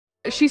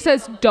She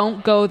says,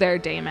 "Don't go there,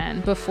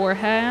 Damon,"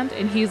 beforehand.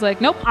 And he's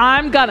like, "Nope,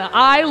 I'm gonna.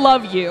 I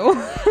love you."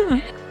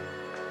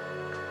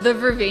 The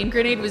vervain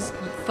grenade was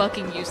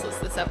fucking useless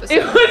this episode.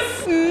 It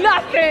was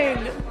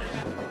nothing.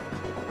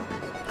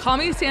 Call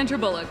me Sandra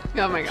Bullock.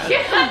 Oh my god.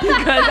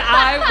 Because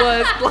I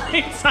was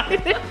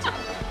blindsided.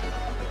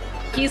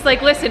 He's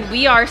like, listen,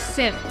 we are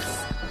simps.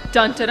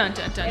 Dun dun dun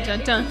dun dun dun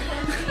dun.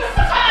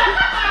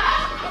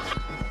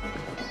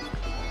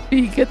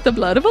 You get the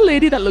blood of a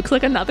lady that looks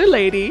like another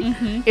lady.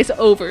 Mm-hmm. It's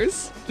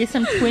overs. Get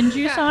some twin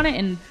juice on it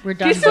and we're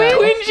done. Get some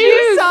twin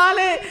juice on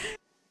it.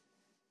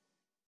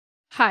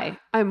 Hi,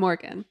 I'm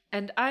Morgan,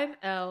 And I'm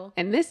Elle.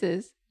 and this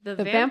is The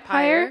the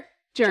Vampire Vampire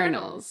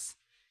Journals.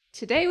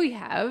 Today we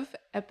have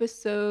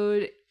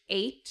episode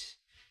 8,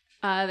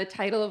 the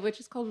title of which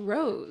is called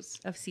Rose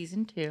Of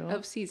season 2.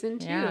 of season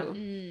 2.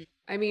 Yeah.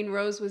 I mean,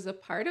 Rose was a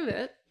part of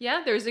it.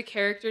 Yeah, there's a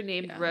character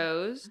named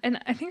Rose. And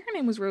I think her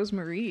name was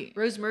Rosemarie.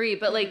 Rosemarie,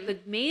 but like the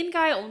main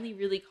guy only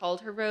really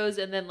called her Rose,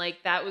 and then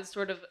like that was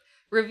sort of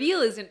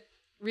reveal isn't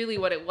really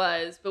what it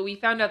was, but we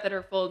found out that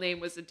her full name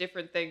was a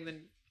different thing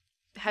than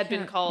had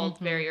been called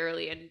very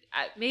early, and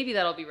maybe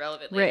that'll be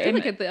relevant later. I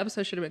feel like the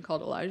episode should have been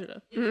called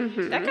Elijah.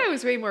 That guy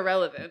was way more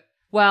relevant.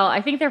 Well, I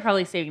think they're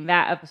probably saving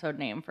that episode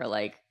name for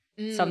like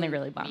something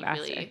really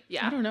bombastic. Really, I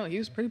yeah. don't know. He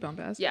was pretty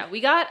bombastic. Yeah, we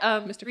got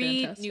Mr.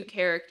 3 Fantastic. new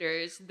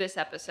characters this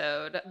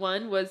episode.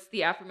 One was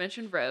the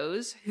aforementioned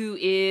Rose, who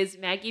is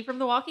Maggie from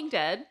The Walking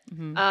Dead,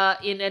 in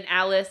an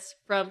Alice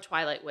from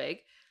Twilight wig.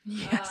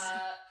 Yes.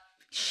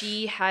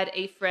 She had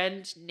a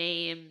friend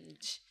named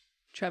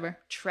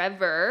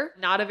Trevor.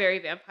 not a very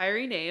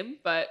vampire-y name,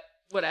 but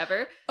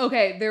whatever.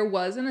 Okay, there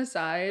was an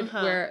aside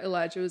Uh-huh. where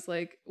Elijah was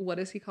like, "What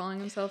is he calling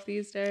himself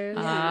these days?" Uh,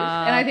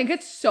 And I think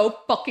it's so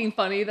fucking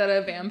funny that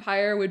a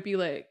vampire would be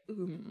like,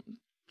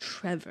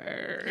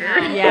 Trevor.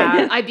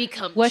 Yeah. I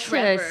become What's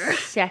Trevor. a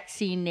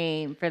sexy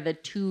name for the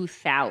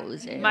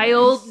 2000s? My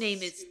old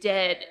name is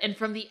dead, and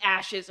from the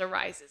ashes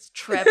arises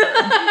Trevor.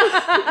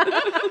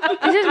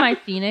 This is my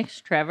Phoenix,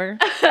 Trevor.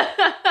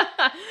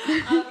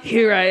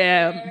 Here I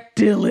am,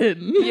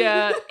 Dylan.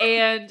 Yeah,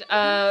 and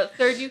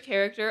third new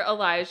character,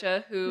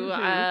 Elijah, who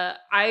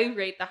I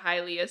rate the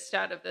highest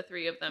out of the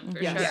 3 of them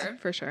for Yes, sure.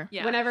 for sure.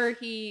 Yeah. Whenever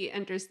he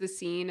enters the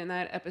scene in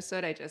that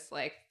episode, I just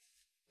like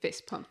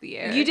fist pump the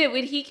air. You did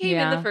when he came in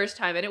Yeah. the first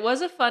time, and it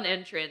was a fun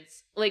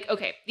entrance. Like,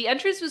 okay, the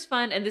entrance was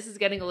fun, and this is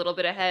getting a little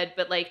bit ahead,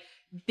 but like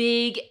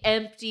big,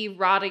 empty,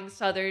 rotting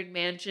southern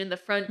mansion. The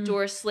front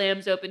door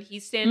slams open.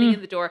 He's standing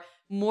in the door.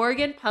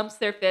 Morgan pumps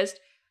their fist.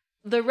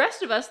 The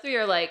rest of us 3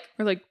 are like,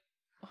 We're like,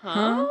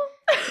 huh?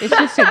 It's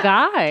just a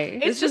guy.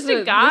 It's just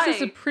a guy. This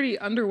is a pretty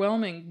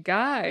underwhelming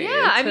guy.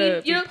 Yeah, I mean,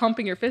 to be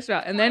pumping your fist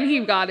out, and then he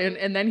got in,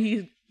 and then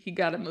he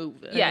got to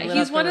move. And Yeah, lit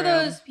he's up one the of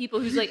room. those people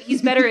who's like,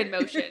 he's better in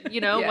motion, you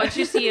know? Yeah. Once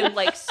you see him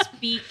like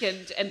speak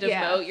and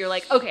Yeah. emote, you're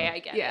like, okay, I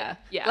get Yeah. it.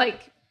 Yeah.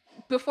 Like,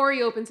 before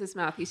he opens his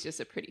mouth, he's just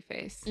a pretty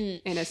face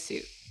in a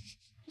suit.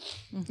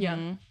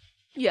 Yeah,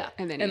 yeah.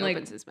 And then he and like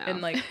opens his mouth.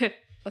 and like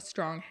a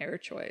strong hair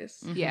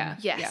choice. yeah.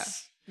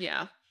 Yes.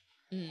 Yeah.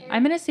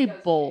 I'm going to say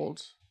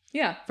bold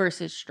Yeah,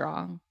 versus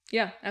strong.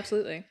 yeah,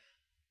 absolutely.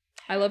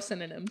 I love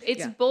synonyms. It's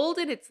yeah. bold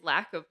in its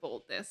lack of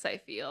boldness, I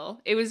feel.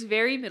 It was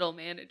very middle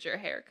manager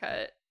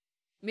haircut.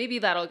 Maybe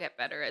that'll get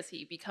better as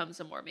he becomes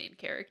a more main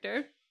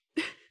character.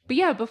 But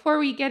yeah, before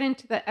we get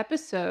into the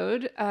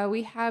episode,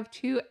 we have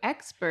 2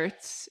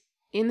 experts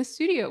in the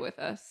studio with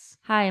us.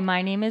 Hi,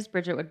 my name is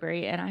Bridget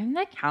Woodbury, and I'm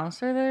the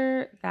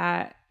counselor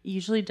that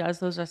usually does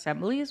those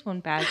assemblies when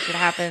bad shit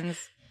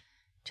happens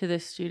to the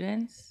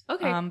students.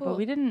 Okay, But cool.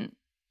 we didn't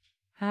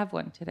have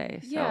one today.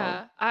 So.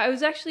 Yeah. I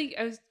was going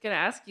to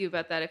ask you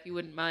about that if you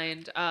wouldn't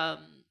mind.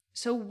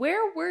 So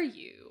where were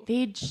you?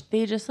 They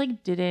just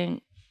like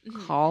didn't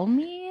call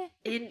me,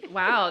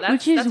 Wow, that's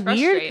which is that's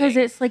weird because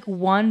frustrating. it's like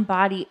one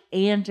body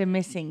and a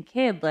missing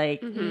kid. Like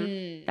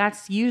Mm.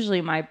 that's usually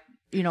my,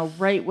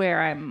 right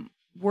where I'm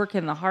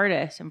working the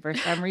hardest. And for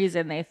some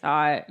reason they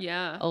thought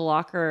Yeah. a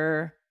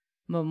locker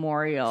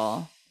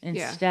memorial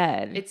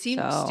instead. It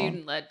seemed So,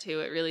 student led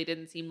too. It really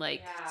didn't seem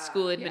like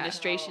school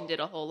administration did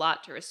a whole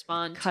lot to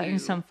respond cutting to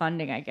some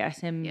funding, I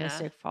guess, in Yeah.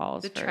 Mystic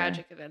Falls. the for-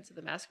 tragic events of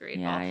the masquerade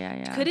Yeah, ball.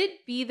 yeah. Could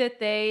it be that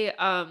they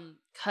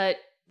cut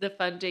the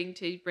funding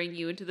to bring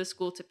you into the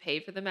school to pay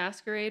for the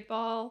masquerade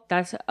ball?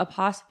 That's a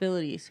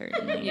possibility,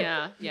 certainly.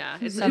 Yeah.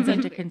 It's Something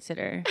to unclear.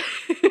 consider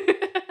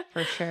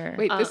for sure.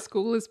 Wait, the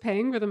school is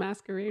paying for the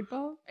masquerade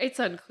ball? It's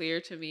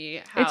unclear to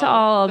me how It's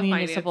all the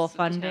municipal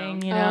finances of the funding,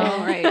 town- you know?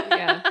 Oh, right.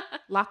 Yeah.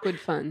 Lockwood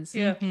funds.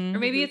 Yeah. Mhm. Or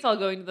maybe it's all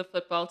going to the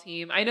football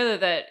team. I know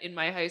that in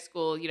my high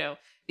school,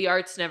 the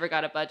arts never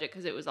got a budget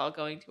because it was all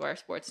going to our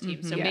sports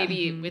team. So Mhm. Yeah.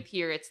 maybe with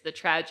here, it's the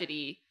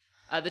tragedy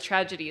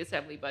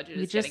assembly budget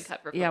is getting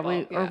cut for yeah,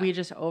 football. we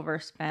just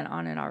overspent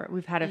on it already.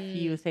 We've had a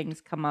few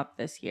things come up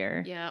this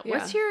year. Yeah.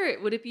 Yeah.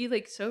 Would it be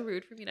like so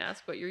rude for me to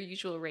ask what your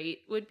usual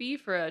rate would be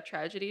for a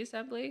tragedy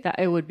assembly? That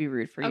it would be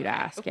rude for you Okay, to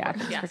ask. of Yeah,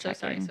 course. thanks for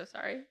checking. So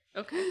sorry.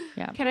 Okay.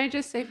 Can I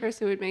just say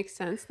first, it would make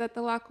sense that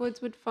the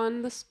Lockwoods would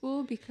fund the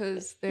school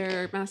because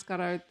their mascot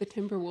are the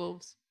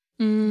Timberwolves.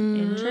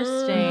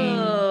 Interesting.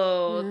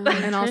 Oh,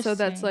 Yeah. And also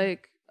that's Interesting.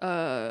 like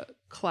a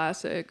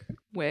classic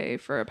way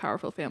for a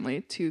powerful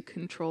family to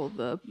control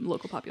the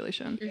local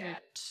population.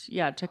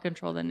 Yeah, to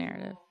control the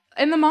narrative.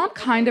 And the mom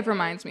kind of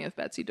reminds me of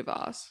Betsy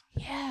DeVos.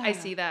 Yeah. I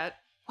see that.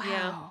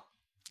 Wow.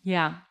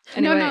 Yeah.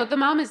 Anyway. No, the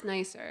mom is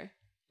nicer.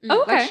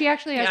 Oh, okay. Like she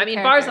actually has Yeah, I a mean,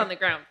 character. bars on the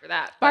ground for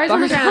that. Bars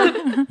on the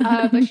Bars.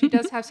 ground. But she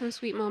does have some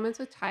sweet moments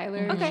with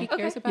Tyler. Okay, She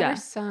cares okay. about Yeah. her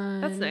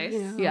son. That's nice.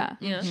 You know. Yeah.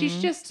 Yeah.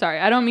 She's just Sorry,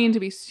 I don't mean to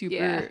be super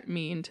Yeah.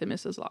 mean to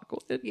Mrs.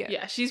 Lockwood. yeah.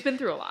 Yeah, she's been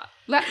through a lot.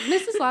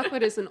 Mrs.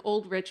 Lockwood is an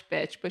old rich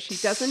bitch, but she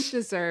doesn't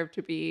deserve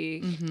to be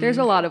There's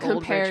a lot of old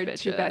compared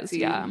rich to bitches. Betsy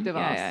yeah.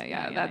 DeVos.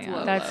 Yeah, That's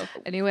low. That's-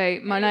 low. Anyway,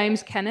 my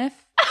name's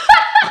Kenneth.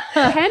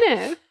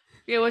 Kenneth.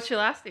 Yeah, what's your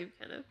last name,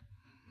 Kenneth?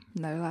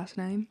 No last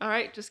name. All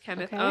right, just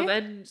Kenneth. Okay.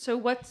 And so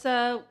what's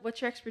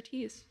your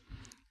expertise?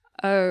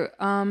 Oh,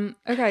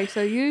 okay.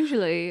 So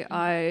usually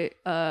I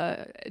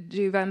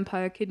do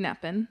vampire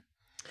kidnapping,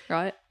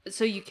 right?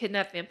 So you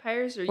kidnap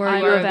vampires, or Or you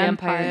I'm you're a a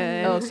vampire.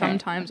 vampire. Oh, Okay.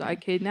 sometimes I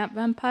kidnap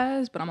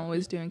vampires, but I'm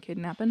always doing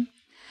kidnapping.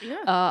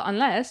 Yeah.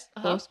 Unless,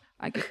 of Uh-huh. course,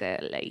 I get there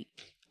late.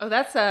 Oh,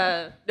 that's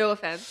no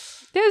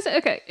offense. There's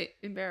okay.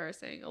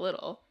 Embarrassing a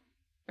little,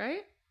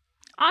 right?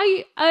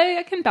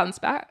 I can bounce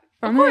back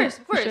Of from course, it.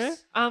 of for course. sure.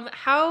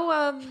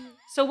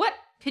 So what?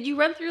 Could you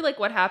run through like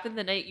what happened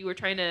the night you were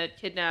trying to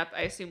kidnap?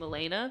 I assume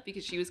Elena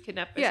because she was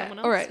kidnapped by Yeah. someone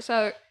else. All right.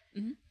 So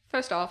Mhm.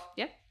 first off,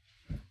 Yeah.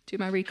 do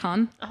my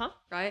recon, Uh huh.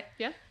 right?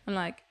 Yeah. I'm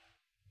like,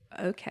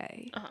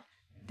 okay, Uh-huh.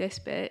 this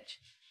bitch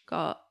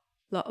got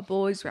a lot of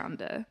boys around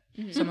her.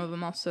 Mhm. Some of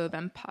them also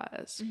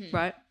vampires, Mhm.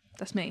 right?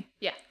 That's me.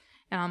 Yeah.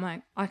 And I'm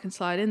like, I can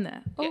slide in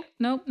there. Oh, Yeah.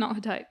 no, not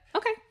her type.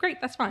 Okay,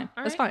 great. That's fine.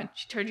 All That's right. fine.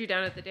 She turned you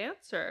down at the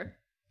dance, or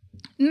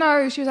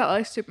No, she was at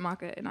like a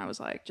supermarket, and I was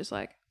like, just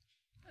like,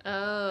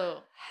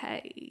 oh,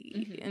 hey,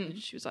 Mhm.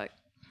 and she was like,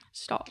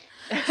 stop.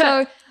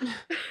 So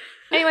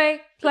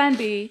anyway, plan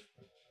B.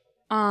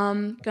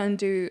 Gonna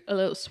do a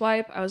little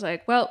swipe. I was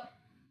like, well,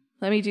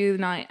 let me do the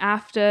night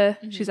after.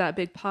 Mhm. She's at a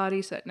big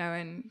party, so that no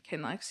one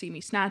can like see me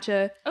snatch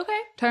her. okay.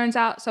 Turns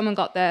out someone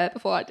got there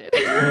before I did.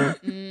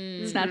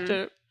 Mm. Snatched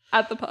her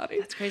at the party.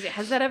 That's crazy.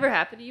 Has that ever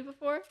happened to you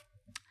before?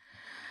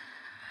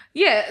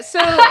 Yeah, so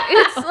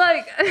it's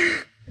like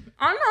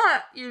I'm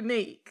not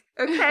unique.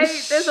 Okay,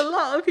 there's a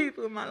lot of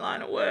people in my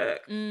line of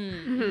work,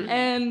 Mhm.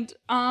 and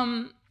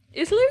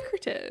it's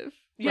lucrative.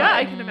 Yeah, I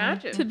right, can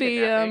imagine. to be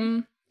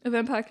kidnapping. a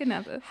vampire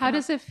kidnapper. How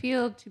does it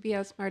feel to be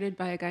outsmarted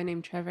by a guy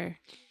named Trevor?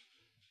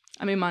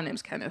 I mean, my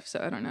name's Kenneth, so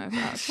I don't know if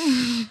that's.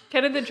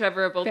 Kenneth and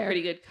Trevor are both Fair.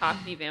 pretty good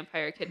Cockney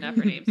vampire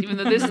kidnapper names, even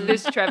though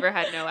this Trevor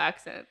had no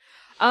accent.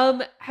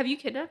 Have you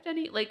kidnapped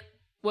any? Like,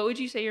 what would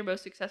you say your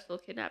most successful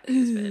kidnapping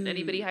has been?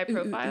 Anybody high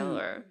profile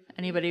or?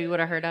 Anybody you would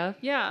have heard of?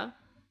 Yeah.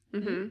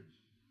 Mm-hmm.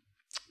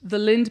 The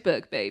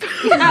Lindbergh baby.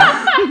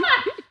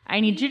 I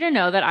need you to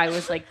know that I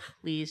was like,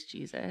 please,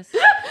 Jesus.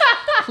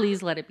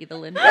 Please let it be the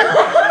Linda.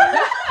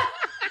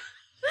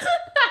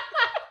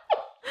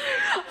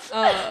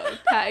 Oh,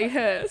 Patty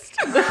Hearst.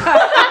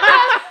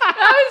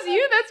 That was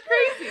you? That's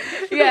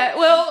crazy. Yeah,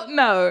 well,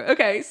 no.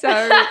 Okay, so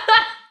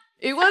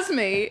it was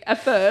me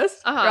at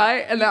 1st, Uh-huh.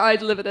 right? And then I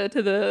delivered her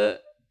to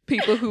the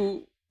people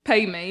who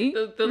pay me.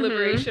 The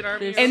Liberation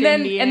Army. This- And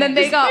then they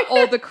Indians. got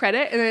all the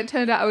credit, and then it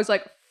turned out I was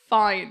like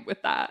fine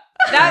with that.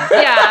 That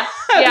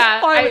I was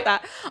yeah. fine with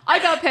that. I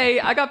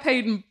got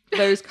paid in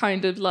those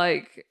kind of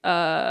like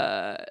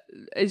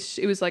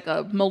it was like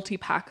a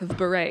multi-pack of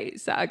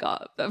berets that I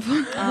got.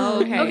 Oh,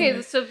 okay.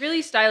 Okay, so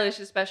really stylish,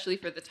 especially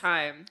for the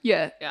time.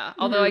 Yeah. Yeah.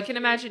 Although I can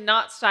imagine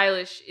not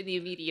stylish in the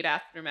immediate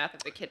aftermath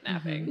of the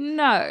kidnapping.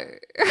 No.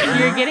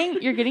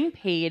 You're getting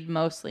paid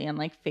mostly in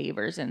like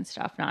favors and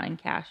stuff, not in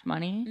cash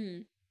money.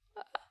 Mm.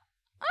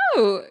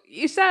 Oh,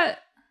 is that?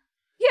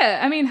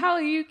 Yeah. I mean, how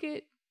you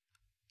get?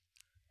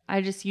 I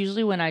just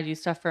usually when I do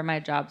stuff for my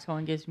job,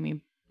 someone gives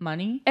me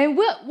money. And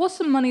what's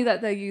the money that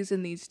they're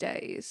using these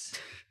days?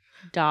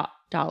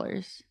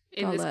 Dollars.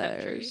 In this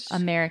country. Dollars.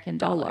 American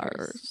dollars.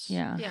 Dollars.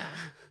 Yeah. Yeah.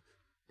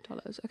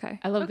 Dollars. Okay.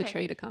 I love the Okay.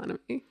 trade economy.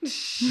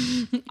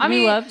 I We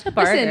mean, love to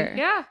barter. listen,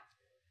 Yeah.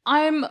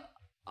 I'm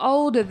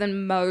older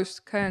than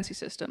most currency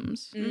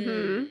systems.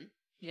 Mm.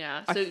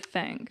 Yeah. I So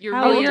think. you're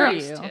How really old are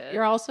used you? to it.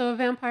 You're also a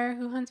vampire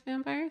who hunts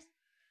vampires?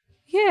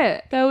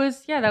 Yeah. That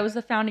was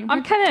the founding.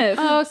 I'm Kenneth.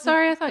 Oh,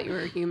 sorry. I thought you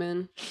were a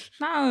human.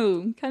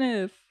 No,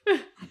 Kenneth.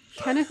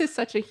 Kenneth is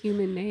such a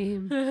human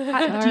name. Do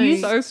you, Sorry.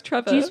 So's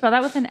Trevor. do you spell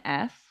that with an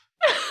F?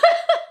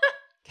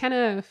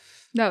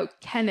 Kenneth. No,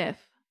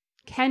 Kenneth.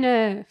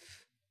 Kenneth.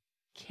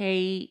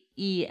 Kennef.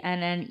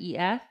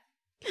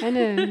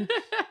 Kenneth.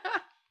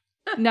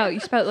 No, you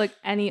spell it like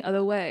any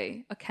other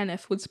way. A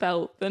Kenneth would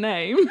spell the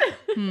name.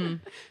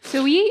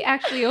 So we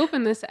actually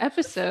opened this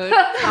episode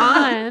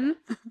on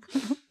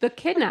the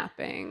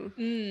kidnapping,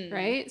 Mm.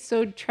 right?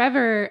 So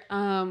Trevor,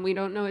 we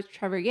don't know it's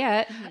Trevor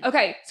yet.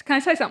 Okay, so can I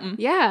say something?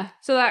 Yeah.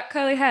 So that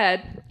curly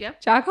head, Yeah.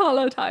 Jack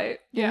Harlow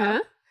type, Yeah.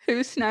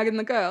 who's snagging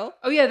the girl,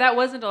 Oh yeah, that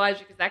wasn't Elijah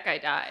because that guy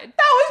died. that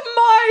was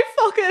my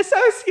fucking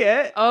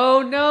associate.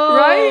 Oh no!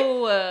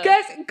 Right?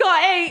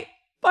 Got ate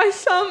by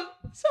someone.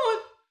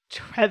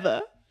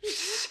 Trevor.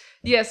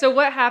 Yeah, so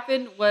what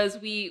happened was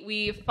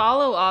we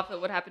follow off at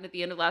what happened at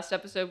the end of last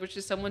episode, which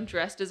is someone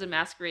dressed as a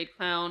masquerade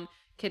clown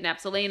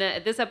kidnaps Elena.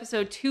 At this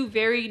episode, 2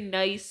 very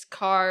nice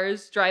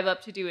cars drive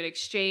up to do an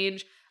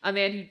exchange. A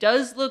man who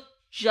does look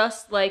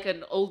just like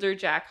an older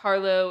Jack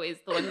Harlow is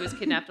the one who has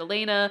kidnapped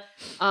Elena.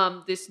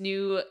 This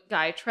new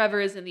guy,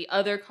 Trevor, is in the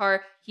other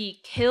car. He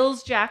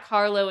kills Jack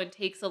Harlow and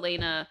takes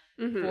Elena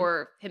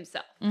for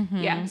himself.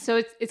 Yeah,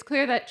 so it's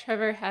clear that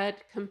Trevor had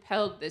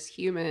compelled this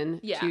human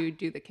to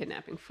do the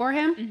kidnapping for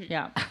him.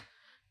 Yeah.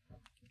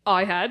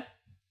 I had.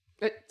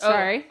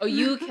 Sorry.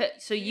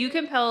 So you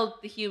compelled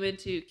the human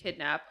to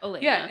kidnap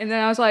Elena. Yeah, and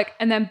then I was like,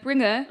 and then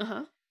bring her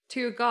Uh-huh.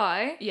 to a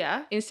guy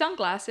Yeah. in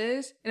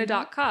sunglasses in a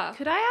dark car.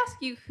 Could I ask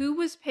you who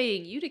was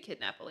paying you to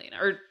kidnap Elena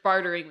or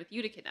bartering with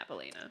you to kidnap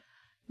Elena?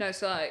 No,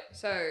 so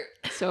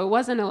So it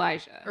wasn't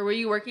Elijah. Or were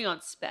you working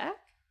on spec?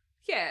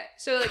 yeah,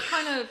 so like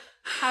kind of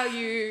how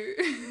you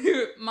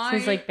So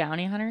it's like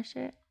bounty hunter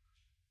shit.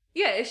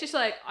 yeah, it's just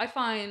like I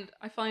find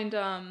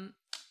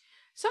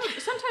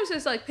sometimes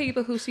there's like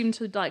people who seem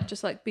to like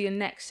just like be a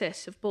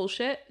nexus of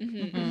bullshit,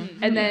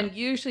 and then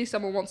usually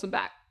someone wants them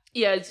back,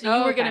 Yeah, so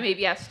you were okay. gonna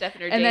maybe ask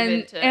Stefan or and David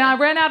then to. and I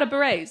ran out of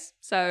berets,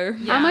 so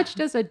Yeah. How much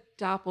does a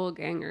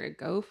doppelganger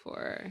go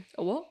for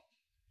a what?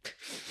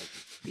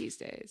 these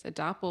days? A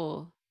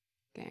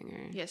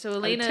doppelganger. Yeah, so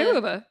Like Elena 2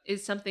 of her.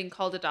 is something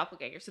called a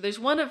doppelganger. So there's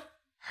one of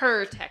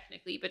her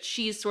technically, but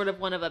she's sort of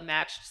one of a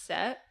matched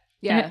set.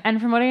 Yeah. And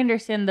from what I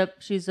understand,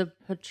 she's a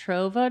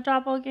Petrova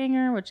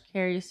doppelganger, which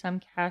carries some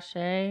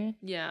cachet.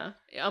 Yeah,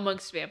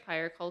 amongst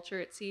vampire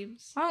culture, it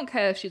seems. I don't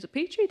care if she's a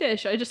petri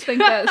dish. I just think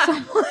that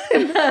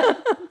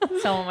someone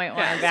Someone might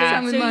want her So, back.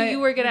 Someone so might- you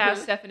were gonna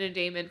ask Stefan and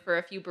Damon for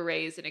a few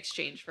berets in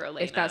exchange for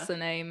Elena. if that's the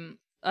name,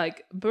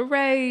 like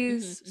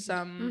berets,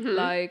 some Mhm.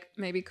 like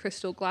maybe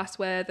crystal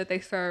glassware that they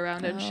throw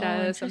around and Oh, share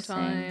interesting.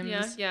 sometimes.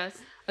 Yeah, yes.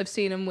 I've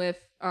seen them with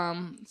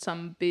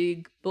some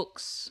big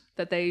books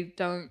that they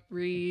don't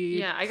read.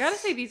 Yeah, I gotta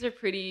say these are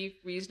pretty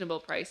reasonable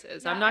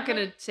prices. I'm not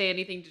gonna say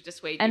anything to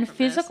dissuade you And from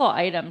physical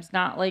items,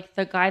 not like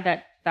the guy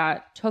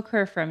that took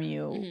her from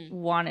you Mhm.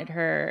 wanted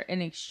her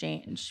in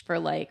exchange for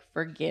like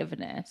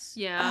forgiveness. this.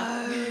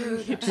 Yeah.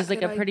 Which is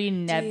like a pretty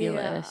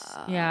nebulous.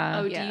 Yeah.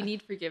 Oh, Yeah. do you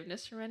need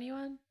forgiveness from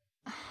anyone?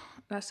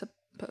 That's a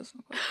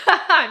personal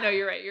question. No,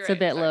 you're right. You're It's a right.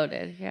 bit Sorry.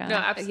 loaded. Yeah. No,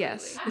 absolutely.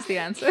 Yes, is the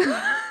answer.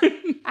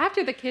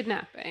 After the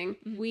kidnapping,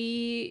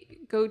 we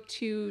go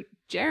to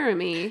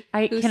Jeremy.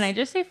 who's- Can I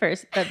just say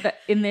first that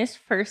in this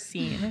first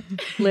scene,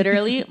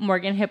 literally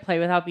Morgan hit play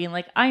without being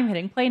like, I'm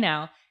hitting play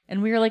now.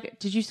 And we were like,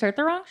 did you start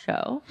the wrong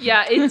show?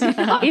 Yeah, it did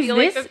not Is feel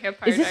like this, the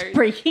Vampire is this Diaries.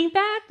 Breaking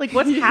Bad? Like,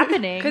 what's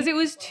happening? Because it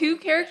was 2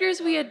 characters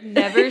we had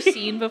never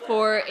seen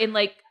before in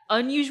like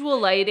unusual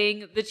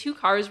lighting. The 2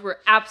 cars were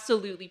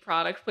absolutely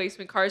product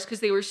placement cars because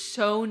they were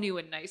so new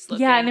and nice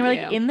looking. Yeah, and they were like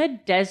Yeah. in the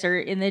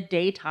desert in the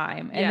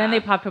daytime. And then Yeah. they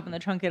popped up in the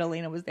trunk and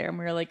Elena was there. And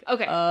we were like,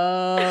 Okay.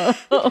 oh.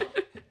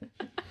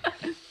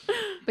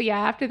 But yeah,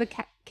 after the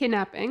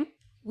kidnapping,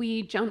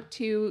 we jump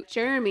to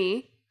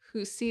Jeremy,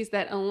 who sees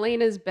that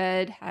Elena's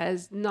bed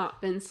has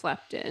not been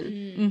slept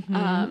in.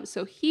 Mhm.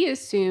 So he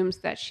assumes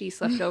that she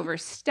slept over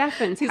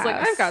Stefan's He's house.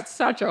 like, I've got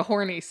such a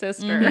horny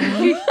sister.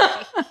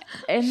 Mhm.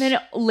 And then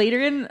later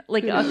in,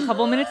 like a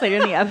couple minutes later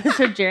in the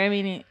episode,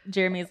 Jeremy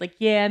is like,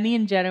 yeah, me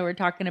and Jenna were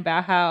talking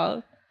about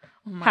how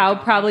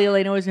probably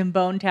Elena was in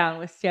Bone Town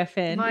with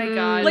Stefan. My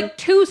God. like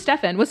to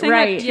Stefan. Was saying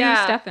Right. that to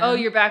yeah. Stefan. Oh,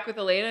 you're back with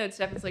Elena, and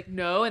Stefan's like,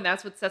 no, and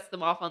that's what sets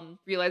them off on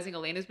realizing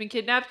Elena's been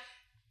kidnapped.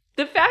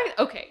 The fact,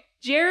 okay,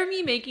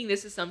 Jeremy making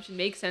this assumption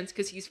makes sense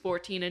because he's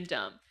 14 and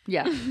dumb.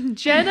 Yeah.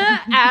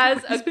 Jenna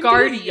as a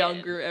guardian,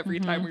 younger every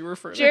time we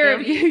refer to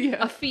Jeremy, him.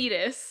 a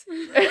fetus.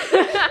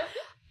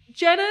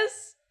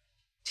 Jenna's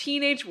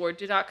teenage ward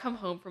did not come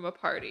home from a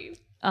party,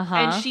 Uh-huh.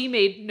 and she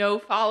made no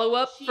follow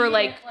up for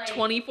like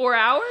 24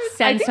 hours.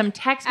 Send think some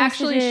text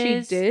Actually,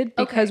 messages. she did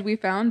because Okay. we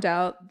found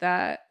out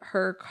that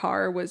her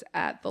car was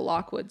at the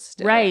Lockwood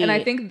still. Right. And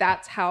I think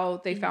that's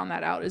how they found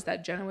that out, is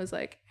that Jenna was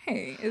like,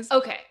 hey, is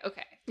Okay.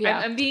 Yeah.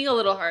 I'm being a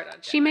little hard on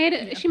Jenna. She made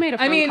it. She made a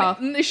phone I mean, call.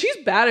 she's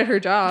bad at her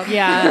job.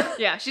 Yeah.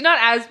 Yeah, she's not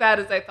as bad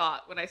as I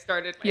thought when I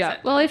started my Yeah.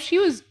 sentence. Well, if she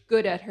was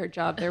good at her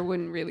job, there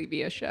wouldn't really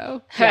be a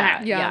show.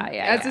 Yeah.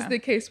 As is the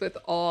case with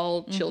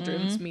all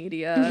children's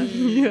media,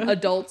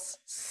 adults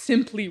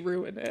simply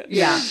ruin it.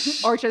 Yeah.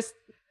 Or just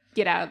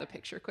get out of the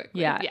picture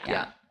quickly. Yeah. Yeah.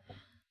 Yeah.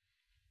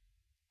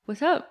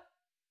 What's up?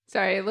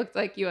 Sorry, it looked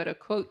like you had a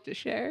quote to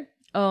share.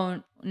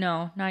 Oh,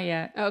 no, not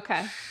yet.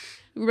 Okay.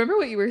 Remember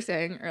what you were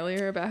saying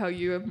earlier about how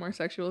you have more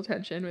sexual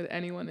tension with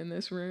anyone in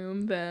this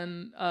room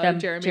than Than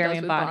Jeremy Jeremy does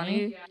and with Bonnie?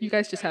 Bonnie? You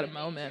guys just had a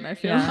moment, I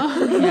feel.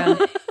 Yeah.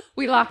 Yeah.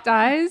 We locked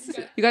eyes.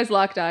 You guys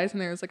locked eyes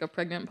and there was like a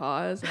pregnant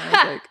pause, and I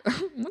was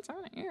like, what's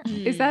on here?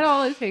 Is that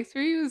all it takes for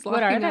you? Is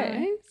What are locking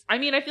they? eyes? I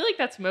mean, I feel like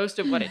that's most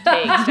of what it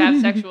takes to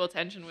have sexual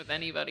tension with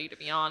anybody, to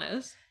be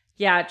honest.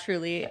 Yeah,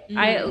 truly.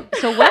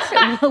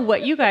 So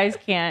what you guys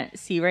can't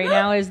see right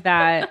now is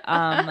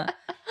that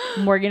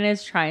Morgan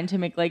is trying to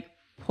make like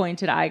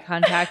pointed eye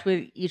contact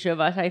with each of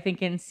us, I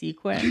think in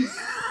sequence,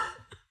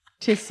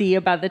 to see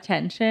about the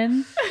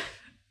tension.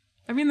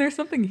 I mean, there's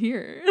something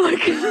here.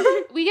 Like,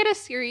 We get a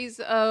series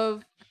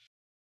of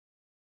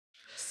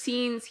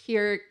scenes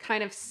here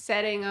kind of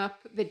setting up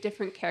the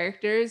different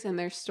characters and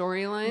their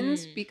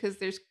storylines because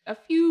there's a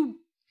few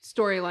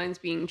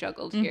storylines being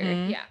juggled here.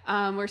 Mhm.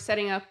 Yeah. We're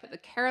setting up the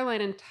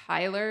Caroline and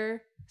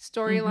Tyler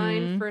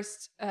storyline. Mhm.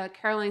 First,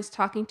 Caroline's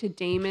talking to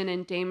Damon,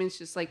 and Damon's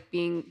just like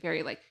being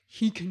very like,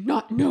 he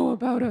cannot know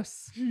about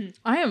us.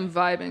 I am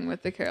vibing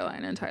with the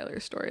Caroline and Tyler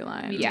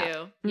storyline. Me Yeah.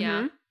 too.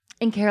 Yeah.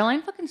 And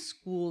Caroline fucking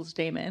schools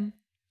Damon.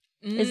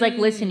 It's like,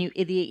 listen, you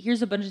idiot.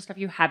 Here's a bunch of stuff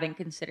you haven't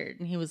considered.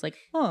 And he was like,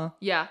 huh.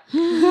 Yeah.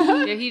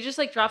 Yeah. He just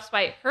like drops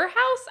by her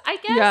house, I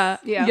guess. Yeah.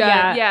 Yeah.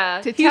 Yeah.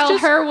 Yeah. To He's tell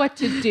just- her what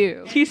to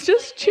do. He's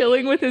just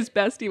chilling with his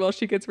bestie while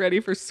she gets ready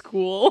for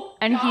school.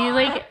 And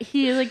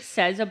he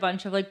says a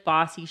bunch of like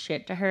bossy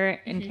shit to her.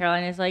 And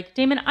Caroline is like,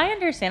 Damon, I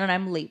understand and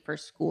I'm late for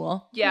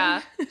school.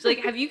 Yeah. She's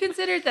like, have you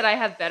considered that I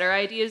have better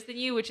ideas than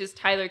you, which is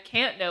Tyler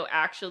can't know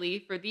actually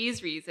for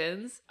these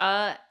reasons.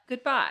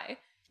 Goodbye.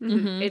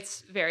 Mhm.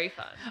 It's very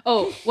fun.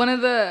 Oh,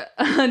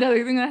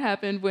 another thing that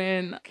happened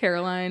when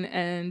Caroline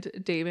and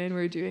Damon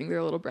were doing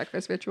their little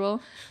breakfast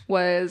ritual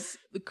was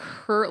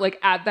like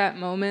at that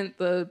moment,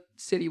 the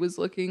city was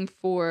looking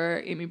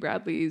for Amy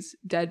Bradley's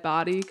dead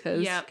body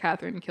because Yep.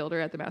 Catherine killed her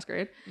at the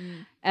masquerade.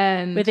 Mm.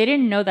 And But they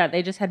didn't know that.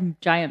 They just had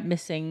giant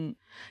missing.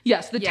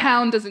 yes, the Yeah.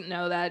 town doesn't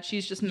know that.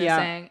 She's just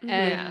missing.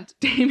 Yeah. And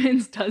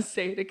Damon does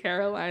say to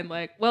Caroline,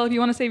 like, well, if you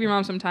want to save your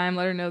mom some time,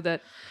 let her know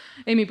that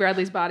Amy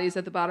Bradley's body is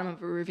at the bottom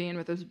of a ravine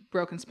with a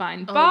broken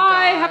spine. Oh,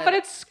 Bye. God. Have fun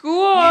at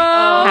school.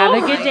 Have a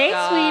Oh good my day,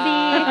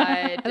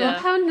 God. I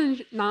love how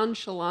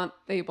nonchalant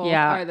they both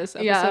Yeah. are this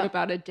episode Yeah.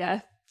 about a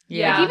death.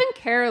 Yeah. Like even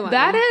Caroline.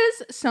 That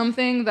is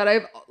something that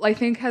I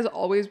think has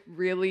always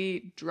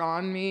really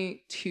drawn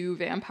me to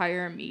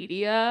vampire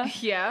media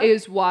Yeah.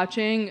 is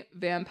watching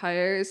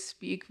vampires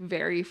speak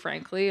very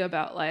frankly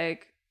about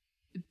like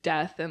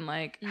death and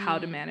like how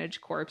to manage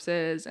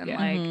corpses and Yeah.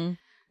 like Mhm.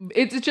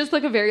 it's just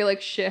like a very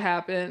like shit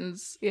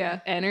happens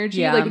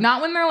energy. Yeah. Like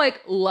not when they're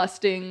like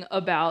lusting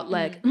about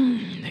like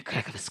the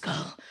crack of a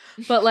skull,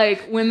 but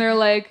like when they're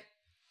like,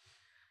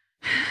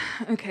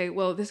 okay,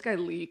 well this guy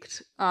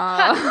leaked. Like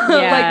that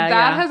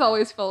yeah. has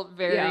always felt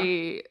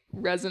very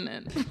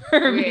resonant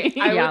for me.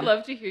 I Yeah. would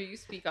love to hear you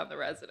speak on the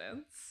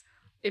Residents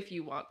if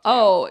you want to.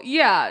 Oh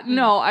yeah,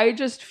 no, I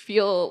just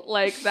feel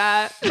like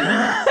that.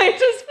 I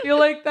just feel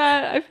like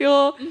that. I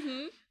feel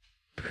Mhm.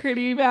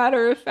 pretty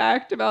matter of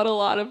fact about a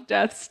lot of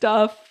death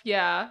stuff.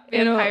 Yeah.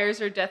 You know-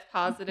 Vampires are death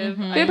positive.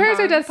 Mhm. Vampires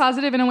are death icons.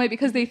 positive in a way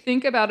because they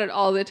think about it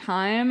all the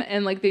time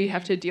and like they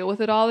have to deal with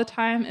it all the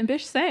time. And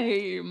bitch,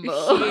 same.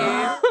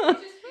 Yeah.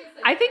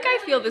 I think I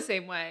feel the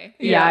same way.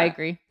 Yeah, Yeah. I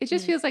agree. It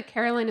just feels like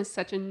Caroline is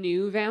such a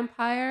new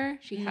vampire.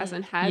 She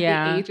hasn't had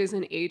Yeah. the ages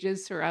and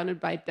ages surrounded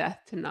by death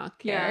to not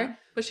Yeah, care.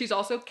 but she's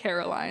also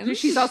Caroline.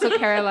 She's also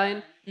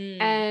Caroline.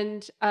 Mm.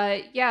 And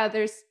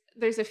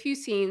there's a few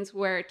scenes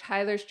where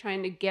Tyler's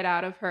trying to get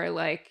out of her,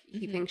 like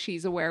he Mhm. thinks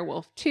she's a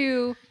werewolf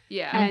too,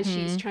 Yeah. and Mhm.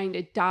 she's trying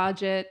to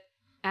dodge it.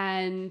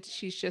 And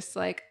she's just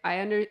like,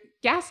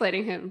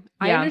 gaslighting him.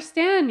 I Yeah.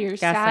 understand you're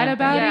sad Gaslighting.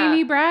 about Yeah.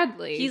 Amy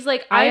Bradley. He's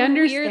like, I I'm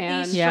understand.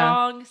 weirdly Yeah.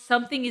 strong.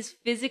 Something is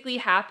physically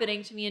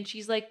happening to me. And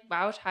she's like,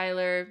 wow,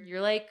 Tyler,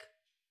 you're like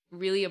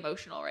really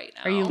emotional right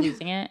now. Are you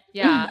losing it?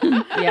 Yeah.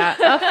 Yeah.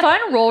 A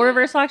fun role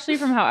reversal actually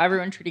from how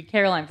everyone treated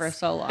Caroline for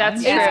so long.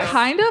 That's it's true.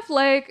 kind of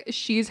like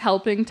she's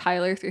helping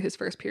Tyler through his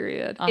first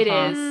period. It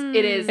Uh-huh. is.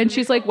 It is. And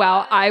she's like,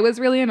 wow, I was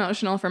really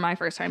emotional for my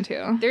first time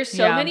too. There's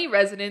so Yeah. many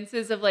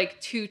resonances of like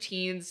two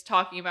teens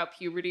talking about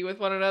puberty with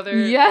one another.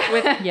 Yeah.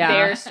 With Yeah.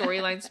 their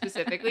storyline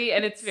specifically.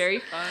 And it's very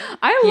fun.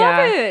 I love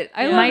Yeah. it.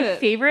 I love My it.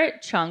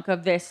 favorite chunk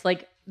of this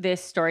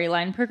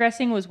storyline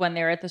progressing was when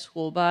they were at the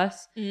school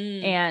bus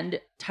Mm. and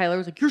Tyler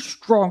was like, "You're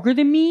stronger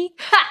than me,"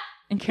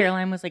 and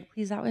Caroline was like,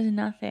 "Please, that was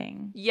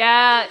nothing."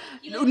 Yeah.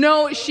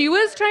 No, she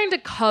was trying to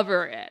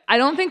cover it. I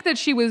don't think that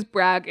she was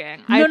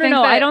bragging.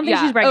 No, I don't think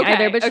yeah, she's bragging okay,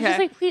 either. But she's okay. just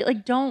like, "Please,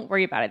 like, don't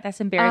worry about it.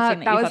 That's embarrassing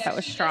that that you was- thought that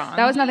was strong."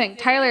 that was nothing.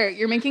 Tyler,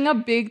 you're making a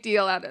big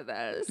deal out of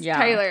this. Yeah.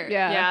 Tyler.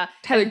 Yeah.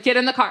 Tyler, get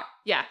in the car.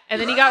 Yeah. And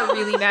then he got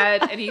really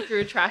mad and he threw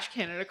a trash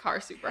can at a car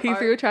super hard. He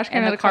threw a trash can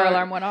and at the a car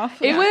alarm went off.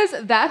 It was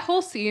that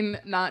whole scene,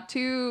 not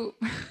to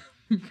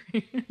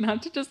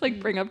just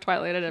like bring up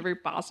Twilight at every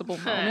possible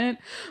moment,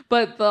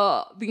 but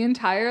the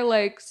entire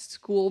like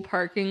school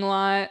parking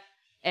lot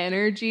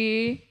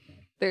energy.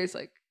 There's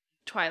like,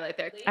 Twilight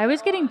there. I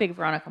was getting big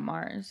Veronica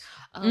Mars.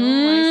 Oh, I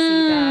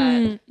see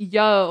that.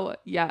 Yo,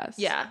 yes.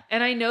 Yeah.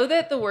 And I know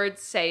that the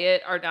words say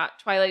it are not,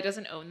 Twilight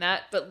doesn't own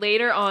that, but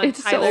later on,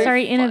 It's so Tyler.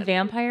 Sorry, in a fun.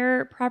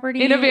 vampire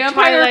property. In a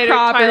vampire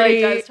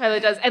property.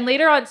 Twilight does. And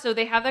later on, so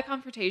they have that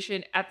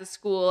confrontation at the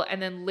school. And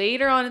then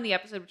later on in the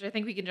episode, which I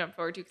think we can jump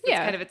forward to because it's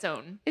Yeah. kind of its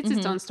own it's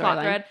its own plot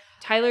storyline. thread.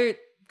 Tyler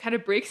kind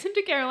of breaks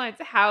into Caroline's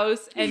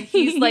house and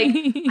he's like,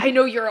 I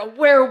know you're a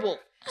werewolf.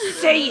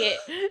 Say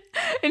it.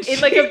 And In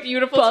like a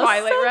beautiful busts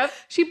Twilight up- rep.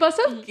 She busts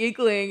up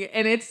giggling,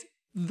 and it's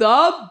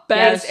the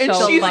best. Yeah, and it's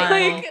so she's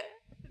funny. like,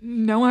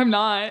 "No, I'm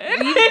not."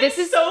 This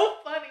is so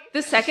funny.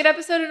 The second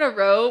episode in a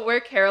row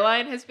where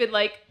Caroline has been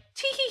like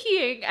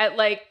tee-hee-heeing at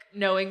like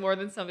knowing more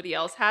than somebody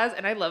else has,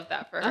 and I love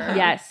that for her.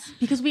 Yes,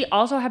 because we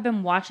also have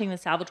been watching the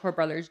Salvatore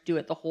brothers do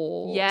it the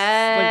whole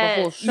Yes.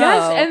 the whole show.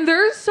 Yes, and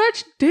they're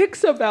such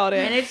dicks about it.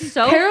 And it's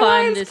so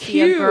Caroline's fun to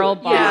see a girl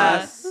cute.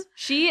 boss. Yeah.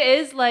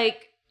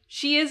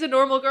 She is a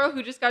normal girl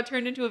who just got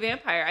turned into a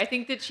vampire. I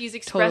think that she's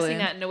expressing Totally.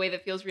 that in a way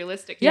that feels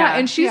realistic. Yeah, Yeah.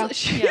 and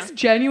she's Yeah.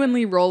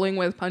 genuinely rolling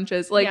with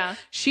punches. Like Yeah.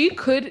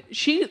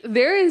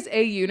 there is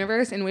a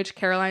universe in which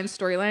Caroline's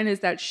storyline is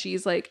that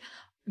she's like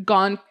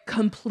gone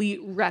complete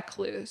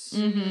recluse.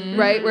 Mhm.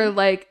 Right? Where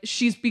like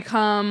she's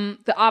become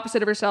the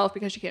opposite of herself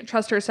because she can't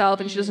trust herself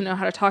and she doesn't know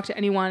how to talk to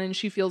anyone and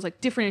she feels like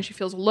different and she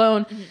feels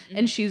alone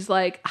and she's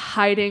like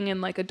hiding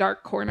in like a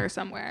dark corner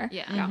somewhere.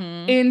 Yeah.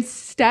 Mhm.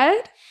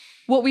 Instead,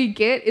 what we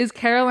get is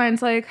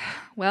Caroline's like,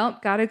 well,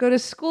 gotta go to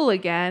school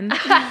again.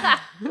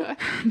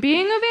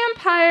 Being a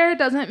vampire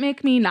doesn't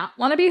make me not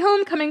want to be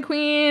homecoming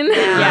queen.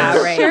 Yeah,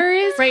 right. Sure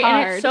is Right,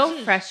 hard. and it's so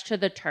fresh to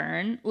the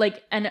turn.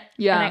 Like, and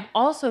Yeah. and I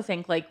also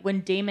think like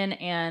when Damon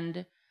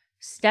and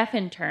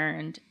Stefan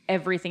turned,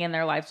 everything in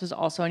their lives was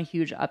also in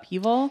huge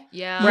upheaval.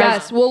 Yeah.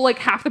 Yes, well, like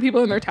half the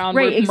people in their town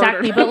were Right,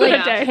 exactly. murdered But like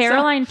that day, so-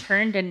 Caroline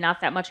turned and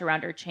not that much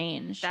around her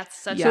changed. That's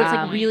such Yeah. so a it's good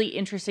like point. really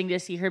interesting to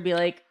see her be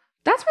like,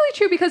 That's really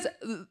true because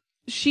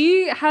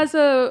she has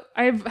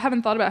I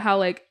haven't thought about how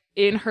like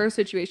in her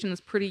situation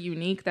is pretty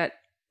unique that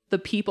the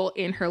people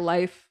in her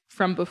life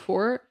from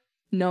before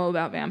know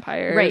about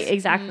vampires. right,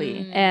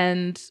 exactly.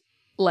 And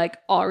like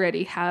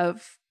already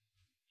have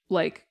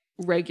like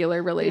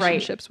regular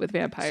relationships with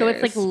vampires. So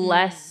it's like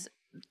less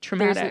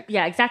traumatic.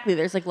 Yeah, exactly.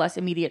 There's like less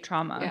immediate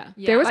trauma. Yeah.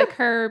 Yeah. There was Like- like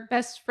her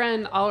best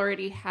friend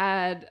already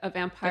had a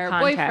vampire The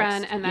context,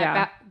 boyfriend, and that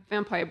yeah.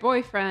 vampire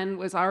boyfriend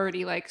was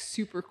already like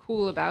super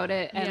cool about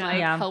it and Yeah. like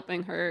Yeah.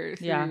 helping her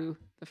through Yeah.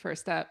 the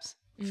first steps.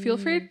 Feel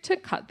free to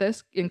cut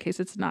this in case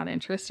it's not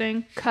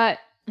interesting. Cut.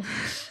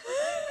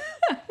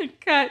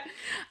 Cut.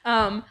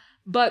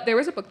 But there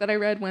was a book that I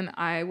read when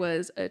I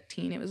was a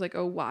teen. It was like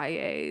a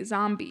YA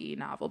zombie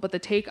novel. But the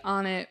take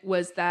on it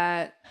was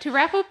that To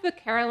wrap up the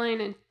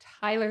Caroline and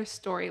Tyler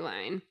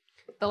storyline,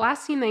 the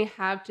last scene they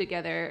have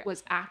together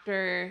was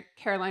after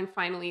Caroline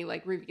finally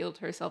like revealed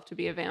herself to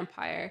be a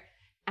vampire.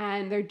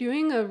 And they're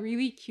doing a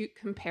really cute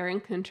compare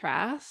and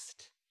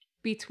contrast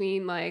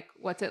between like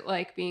what's it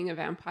like being a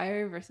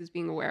vampire versus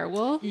being a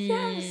werewolf.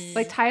 Yes.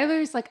 Like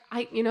Tyler's like,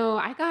 I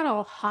got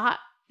all hot.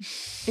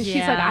 And she's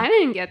like, Yeah. I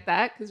didn't get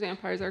that because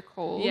vampires are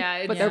cold.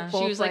 Yeah, but yeah. they're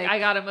both she was like, I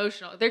got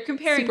emotional. They're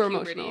comparing super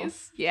puberties.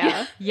 emotional.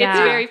 Yeah. Yeah. It's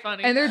very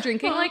funny. and they're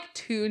drinking like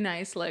too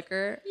nice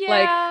liquor.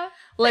 yeah.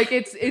 Like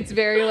it's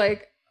very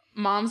like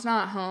mom's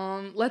not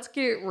home. Let's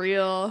get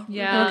real.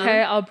 Yeah.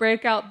 Okay, I'll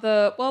break out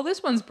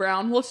this one's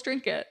brown. Let's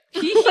drink it.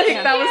 Like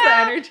Yeah. that was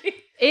the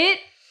energy.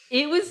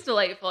 It was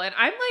delightful. And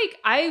I'm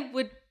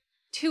like,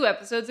 2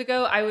 episodes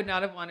ago, I would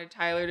not have wanted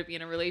Tyler to be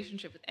in a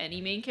relationship with any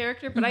main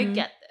character, but I Mhm.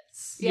 get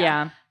this.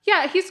 Yeah.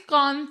 Yeah, he's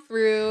gone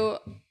through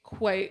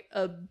quite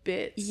a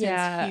bit since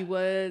Yeah. he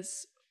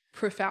was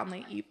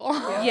profoundly evil.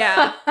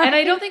 Yeah. And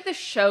I don't think the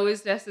show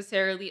is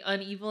necessarily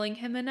uneviling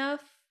him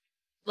enough.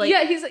 Like,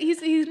 yeah, he's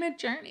mid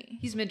journey.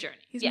 he's mid-journey.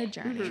 He's Yeah.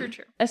 mid-journey.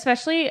 True.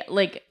 Especially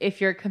like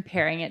if you're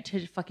comparing it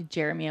to fucking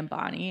Jeremy and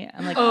Bonnie.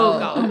 I'm like, Oh,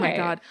 God. Oh my okay.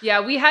 god. Yeah,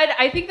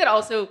 I think that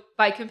also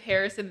by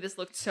comparison, this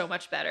looked so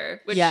much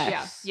better. Which,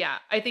 Yes. yeah,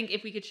 I think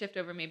if we could shift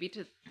over maybe to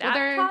Well, that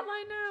they're- plot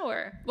line now,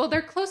 or Well,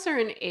 they're closer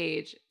in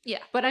age. Yeah.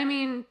 But I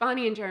mean,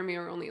 Bonnie and Jeremy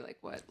are only like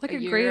what? Like a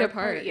year grade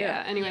apart,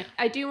 yeah. Anyway, Yeah.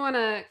 I do want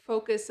to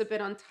focus a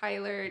bit on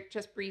Tyler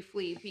just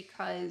briefly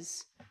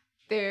because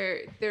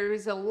there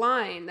is a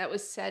line that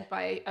was said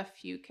by a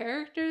few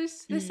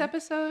characters this Mhm.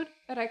 episode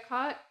that I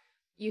caught.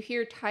 You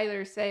hear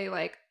Tyler say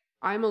like,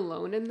 "I'm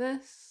alone in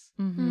this."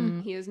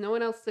 Mhm. He has no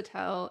one else to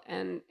tell,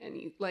 and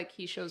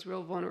he shows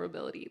real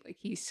vulnerability. Like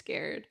he's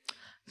scared.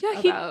 Yeah,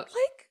 he About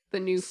like The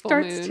new full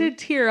starts moon. to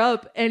tear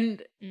up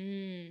and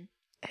Mm.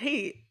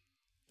 hey,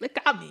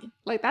 it got me.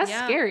 Like that's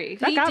Yeah. scary.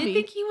 That He got did me.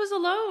 think he was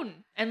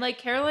alone. And like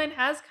Caroline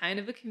has kind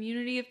of a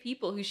community of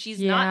people who she's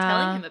not Yeah.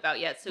 telling him about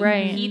yet. So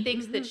Right. he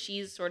thinks that Mhm.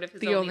 she's sort of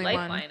his The only only one.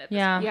 lifeline at this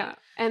Yeah. point. Yeah,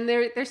 and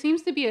there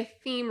seems to be a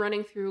theme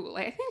running through,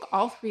 like I think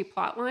all 3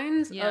 plot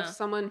lines Yeah. of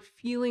someone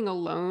feeling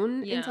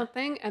alone Yeah. in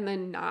something and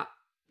then not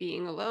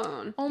being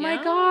alone. Oh my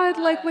Yeah. god,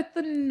 like with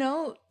the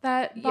note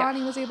that Yeah.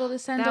 Bonnie was able to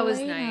send That was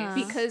Elena.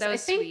 nice. Because That I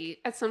was think sweet.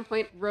 at some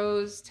point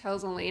Rose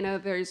tells Elena,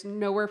 "There's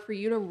nowhere for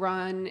you to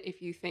run if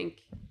you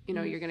think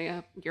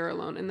you're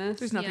alone in this."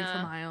 There's nothing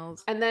Yeah. for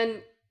Miles. And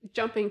then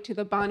jumping to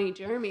the Bonnie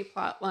Jeremy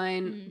plot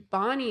line, Mhm.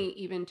 Bonnie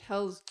even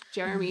tells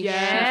Jeremy Yeah.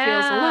 she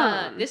feels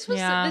alone. This was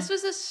Yeah. this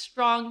was a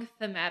strong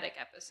thematic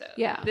episode.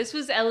 Yeah. This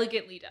was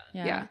elegantly done.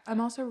 Yeah.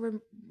 I'm also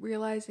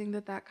realizing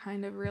that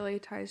kind of really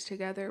ties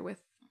together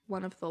with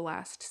one of the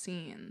last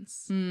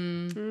scenes,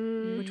 Mm.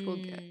 Mm. which we'll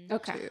get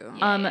Okay. to.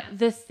 Yeah.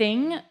 The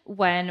thing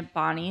when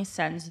Bonnie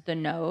sends the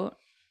note,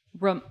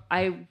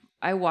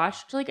 I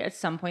watched like at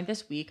some point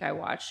this week, I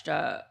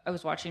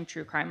was watching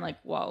true crime like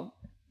while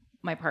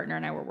my partner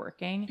and I were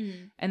working,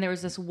 Mm. and there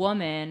was this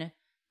woman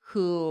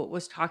who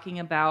was talking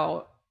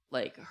about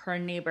like her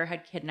neighbor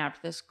had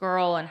kidnapped this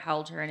girl and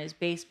held her in his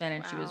basement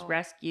and she was Wow.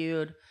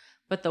 rescued,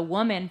 but the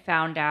woman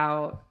found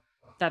out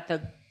that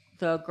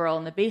the girl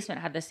in the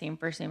basement had the same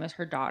first name as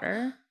her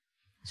daughter.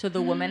 So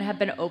the woman had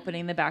been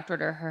opening the back door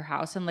to her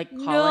house and like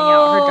calling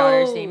out her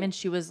daughter's name, and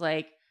she was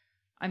like,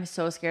 I'm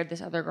so scared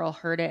this other girl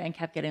heard it and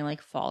kept getting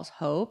like false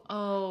hope.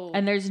 Oh.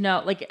 And there's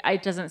no, like,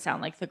 it doesn't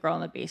sound like the girl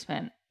in the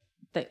basement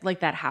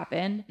that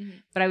happened.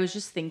 Mhm. But I was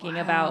just thinking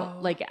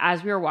about, like,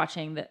 as we were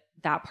watching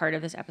that part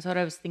of this episode,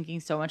 I was thinking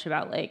so much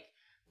about like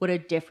what a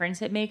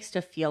difference it makes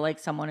to feel like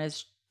someone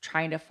is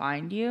trying to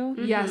find you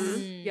Yes.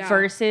 Mhm. Yeah.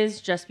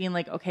 versus just being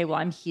like, okay, well,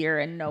 I'm here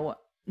and no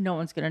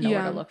one's gonna know where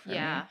Yeah. to look for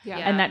Yeah. me. Yeah.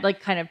 And that like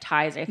kind of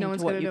ties, I think, no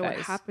one's to what gonna you know guys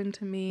what happened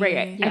to me. Right.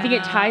 I think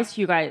it Yeah. ties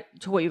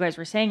to what you guys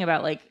were saying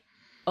about like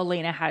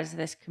Elena has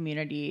this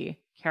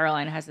community,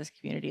 Caroline has this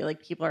community,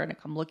 like people are gonna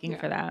come looking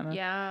for them.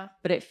 Yeah.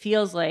 But it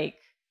feels like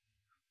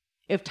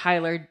if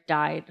Tyler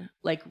died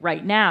like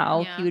right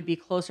now, Yeah. he would be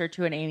closer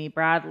to an Amy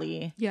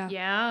Bradley, Yeah.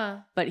 Yeah.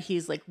 but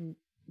he's like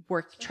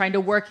trying to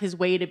work his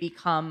way to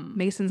become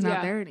Mason's not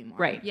Yeah. there anymore.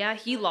 right. Yeah.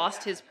 He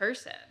lost his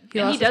person. He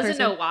and lost he his doesn't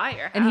know person. why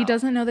or how. And he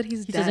doesn't know that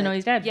he's He dead. doesn't know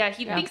he's dead. Yeah.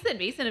 He Yeah. thinks that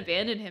Mason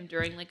abandoned him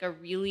during like a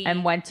really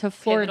And went to pivotal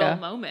Florida.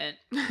 moment.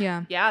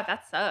 Yeah. Yeah.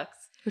 That sucks.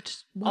 Which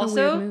what a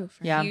Also, weird move.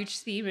 Yeah. Huge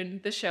theme in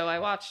the show. I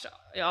watched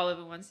all of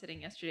it one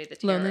sitting yesterday. The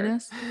Terror.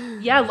 Loneliness.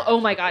 Yeah. Oh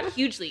my God.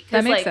 Hugely. 'Cause,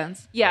 That makes like,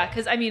 sense. Yeah,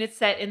 because I mean, it's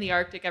set in the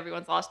Arctic.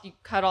 Everyone's lost. You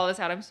cut all this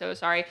out. I'm so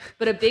sorry.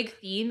 But a big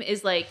theme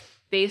is like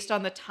based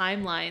on the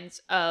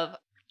timelines of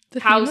The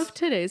House- theme of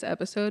today's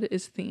episode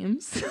is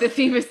themes. the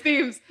theme is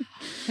themes.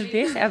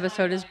 This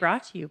episode is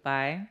brought to you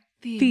by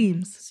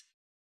Themes.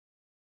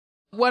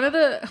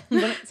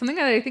 Something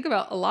that I think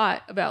about a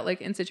lot about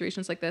like in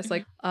situations like this,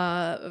 like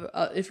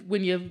if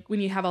when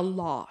you have a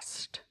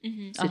lost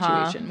Mhm.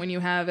 situation, when you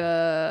have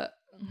a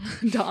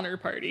Donner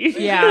Party,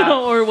 Yeah.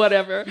 or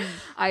whatever,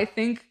 I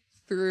think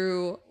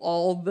through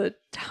all the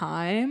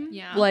time,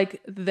 Yeah.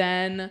 like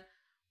then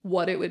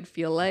what it would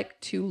feel like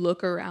to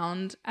look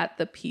around at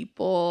the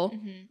people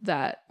Mhm.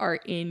 that are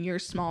in your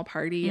small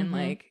party and Mhm.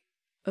 like,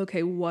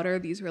 okay, what are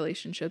these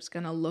relationships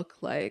gonna look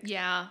like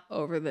Yeah.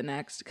 over the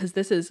next, because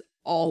this is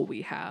all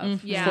we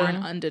have Yeah. for an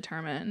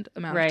undetermined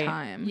amount Right. of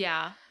time.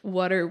 Yeah.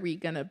 What are we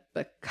gonna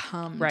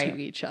become Right.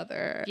 to each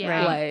other?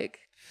 Yeah. Like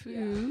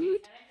food?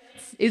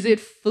 Is it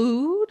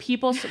food?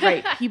 people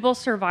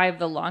survive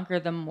the longer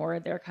the more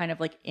they're kind of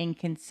like in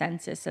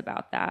consensus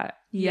about that.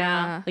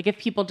 Yeah. Like if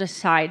people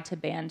decide to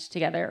band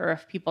together or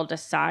if people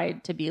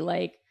decide to be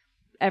like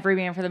every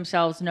man for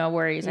themselves, no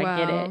worries, I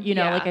get Wow. it. You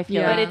know, Yeah. like I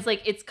feel Yeah. But like it's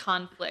like it's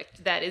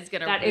conflict that is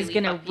gonna That really is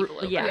gonna fuck people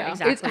ru- over. yeah,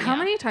 It's, exactly. how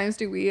many times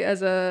do we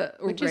as a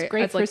Which is ra-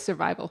 great as, for like,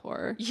 survival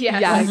horror.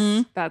 Yes. Yes.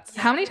 Mhm. That's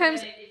how many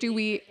times do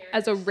we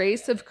as a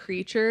race of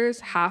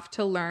creatures have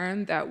to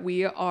learn that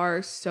we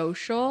are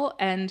social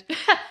and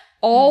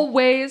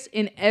always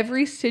in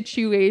every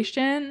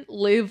situation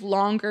live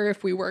longer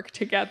if we work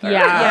together?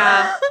 Yeah.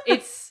 Yeah.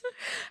 It's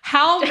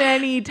How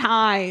many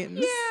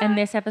times? in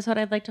this episode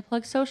I'd like to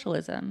plug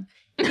socialism.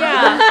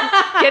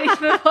 yeah. Getting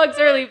the plugs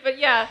early, but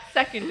yeah,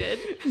 seconded.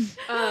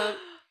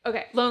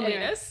 okay.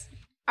 Loneliness.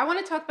 Anyway, I want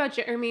to talk about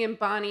Jeremy and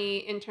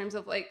Bonnie in terms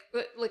of like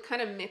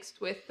kind of mixed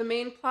with the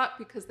main plot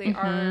because they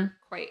are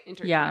quite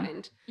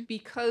intertwined.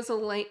 Because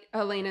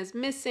Elena's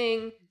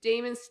missing,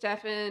 Damon,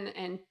 Stefan,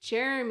 and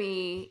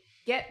Jeremy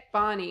get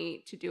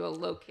Bonnie to do a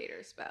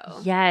locator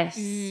spell. Yes.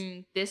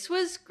 This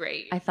was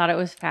great. I thought it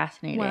was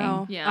fascinating.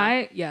 Wow.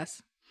 Yeah.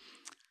 Yes.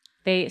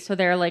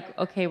 They're like,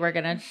 okay, we're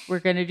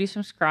gonna do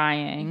some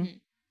scrying, Mhm.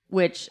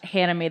 which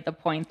Hannah made the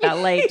point that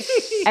like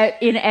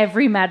in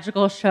every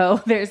magical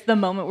show, there's the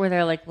moment where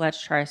they're like,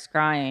 let's try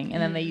scrying,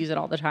 and then they use it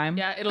all the time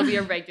Yeah, it'll be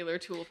a regular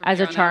tool from as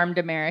a here on out. charmed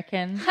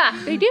American.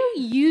 Ha. They do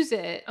use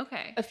it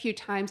Okay. a few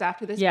times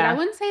after this, Yeah. but I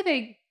wouldn't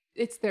say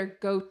it's their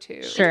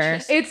go-to. Sure.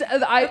 It's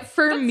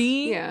for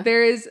me, yeah.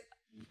 there is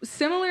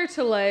similar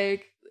to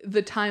like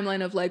the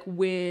timeline of like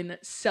when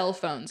cell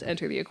phones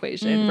enter the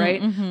equation,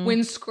 right? Mhm.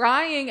 When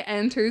scrying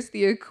enters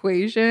the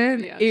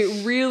equation, Yes.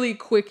 it really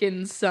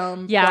quickens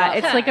some. Yeah, plot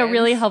it's like a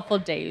really lines. helpful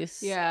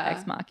Deus Yeah.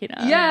 ex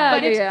machina. Yeah,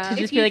 But if- yeah. To if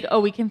just you- be like, oh,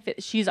 we can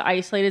fit. She's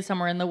isolated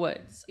somewhere in the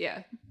woods.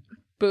 Yeah.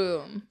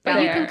 Boom. But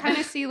There. you can kind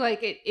of see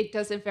like it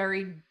does a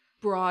very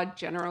broad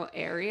general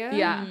area.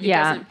 Yeah. It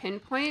Yeah. doesn't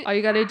pinpoint. All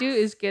you got to do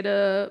is get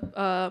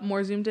a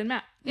more zoomed in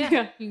map.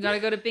 Yeah. You gotta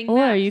go to Bing Or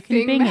Maps. you can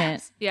Bing Bing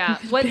Maps. it. Yeah.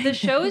 What the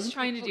show is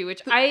trying to do,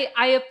 which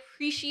I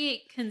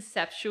appreciate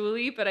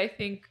conceptually, but I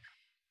think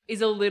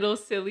is a little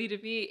silly to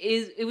me,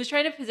 is it was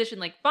trying to position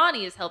like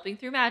Bonnie is helping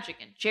through magic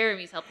and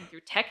Jeremy's helping through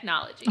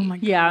technology. Oh my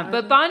god. Yeah.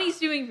 But Bonnie's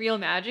doing real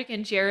magic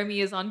and Jeremy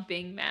is on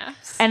Bing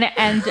Maps. And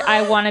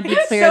I want to be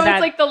clear so that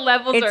it's like the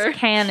levels it's are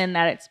canon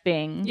that it's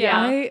Bing.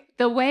 Yeah.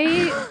 The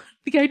way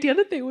The idea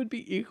that they would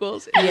be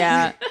equals.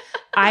 Yeah.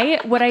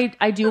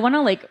 I do want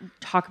to like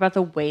talk about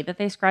the way that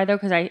they scry though,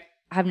 because I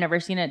have never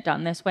seen it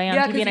done this way on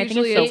Yeah, TV, 'cause and I think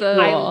usually it's it's so a-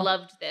 cool. I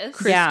loved this.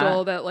 Crystal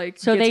Yeah. that like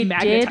So gets they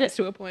magnetized did-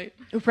 to a point.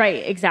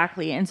 Right,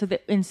 exactly. And so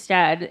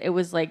instead, it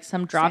was like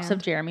some drops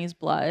Sand. of Jeremy's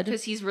blood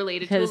Because he's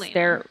related to because Elena.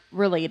 they're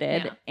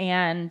related, Yeah.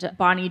 and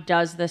Bonnie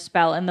does the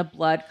spell, and the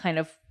blood kind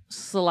of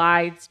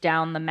slides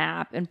down the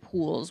map and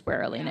pulls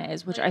where Elena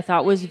is, which I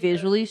thought was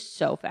visually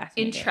so In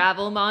fascinating.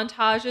 travel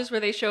montages where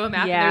they show a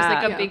map and Yeah. there's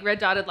like a Yeah. big red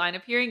dotted line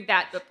appearing,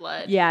 that's the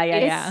blood. Yeah,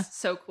 It's yeah.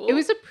 so cool. It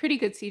was a pretty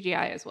good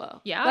CGI as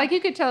well. Yeah? Like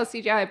you could tell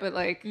CGI, but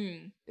like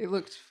Mm. it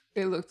looked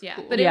Yeah,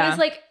 cool. but Yeah. it was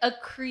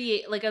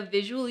like a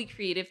visually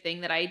creative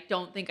thing that I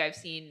don't think I've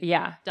seen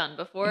Yeah, done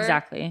before.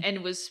 exactly.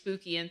 And was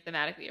spooky and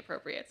thematically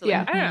appropriate. So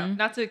Yeah. like, I don't know, Mhm.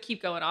 not to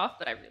keep going off,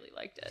 but I really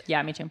liked it.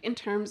 Yeah, me too. in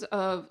terms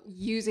of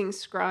using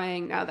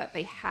scrying now that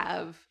they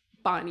have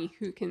Bonnie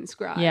who can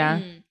scry. Yeah.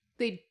 Mm.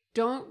 They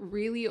don't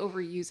really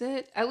overuse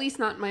it, at least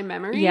not in my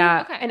memory.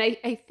 Yeah. Okay. And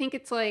I think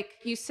it's like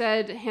you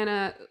said,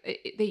 Hannah,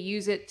 they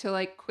use it to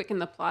like quicken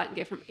the plot and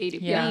get from A to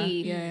B. Yeah.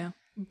 Yeah.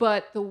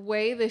 But the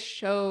way the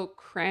show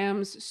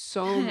crams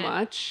so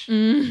much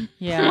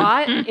Yeah.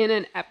 plot in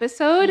an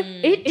episode,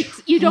 Mm.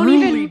 it's you don't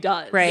even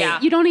does. Right. Yeah.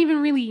 you don't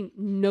even really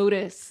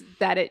notice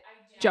that it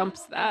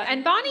jumps that.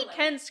 And Bonnie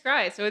can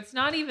scry, so it's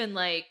not even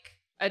like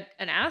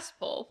an ass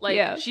pull. Like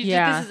Yeah. she's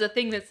Yeah. just, this is a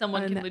thing that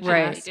someone can An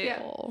legitimately Right. do.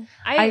 asshole.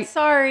 I'm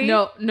sorry.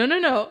 No.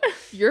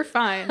 You're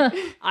fine.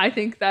 I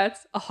think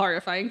that's a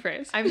horrifying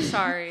phrase. I'm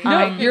sorry.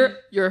 No, Um,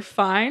 you're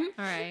fine.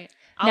 all right.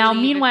 Now,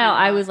 meanwhile,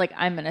 I was like,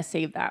 I'm gonna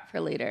save that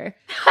for later.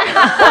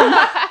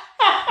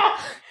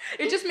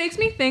 It just makes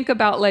me think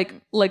about like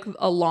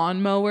a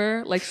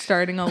lawnmower, like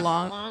starting a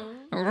lawn.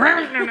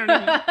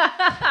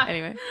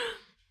 Anyway,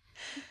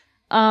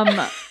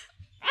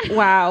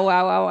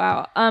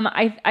 Wow.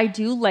 I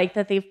do like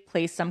that they've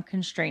placed some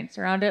constraints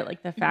around it,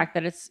 like the fact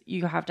that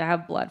you have to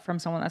have blood from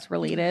someone that's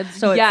related.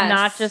 So it's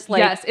not just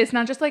like it's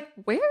not just like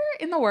where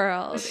in the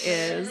world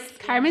is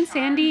Carmen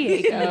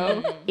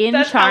Sandiego. in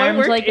That's how it Charmed,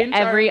 worked like in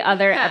every Charmed.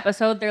 other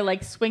episode, they're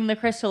like swing the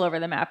crystal over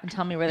the map and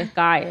tell me where the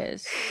guy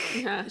is.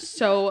 Yeah.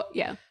 so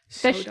Yeah.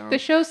 so The, dumb. the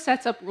show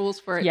sets up rules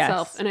for Yes.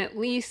 itself, and at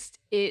least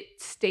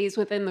it stays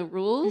within the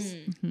rules,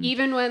 Mhm.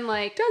 even when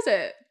like does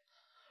it?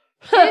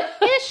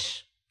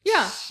 ish.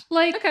 Yeah.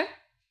 Like Okay.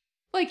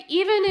 like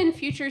even in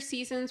future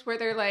seasons where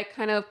they're like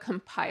kind of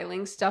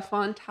compiling stuff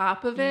on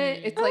top of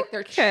it, it's like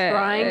they're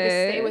trying to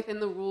stay Okay. within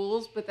the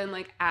rules, but then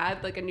like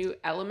add like a new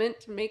element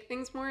to make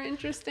things more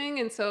interesting.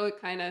 And so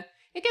it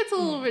gets a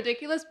little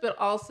ridiculous, but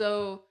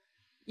also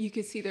you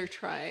could see they're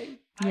trying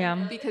Yeah.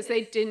 because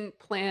they didn't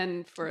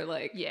plan for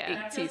like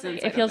Yeah. 8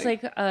 seasons. I It don't feels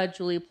think. like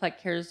Julie Plec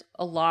cares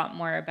a lot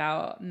more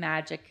about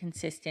magic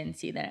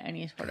consistency than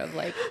any sort of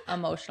like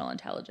emotional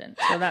intelligence.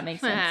 So that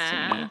makes sense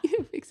to me.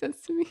 It makes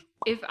sense to me.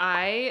 if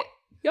I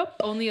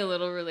only a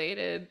little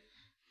related,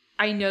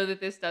 I know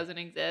that this doesn't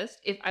exist.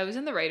 If I was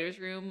in the writer's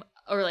room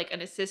or like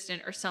an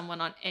assistant or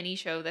someone on any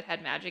show that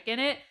had magic in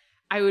it,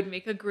 I would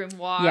make a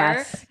grimoire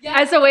Yes.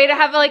 as a way to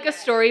have like a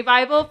story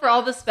Bible for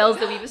all the spells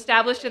that we've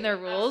established in their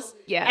rules.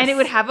 Yes. And it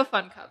would have a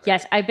fun cover.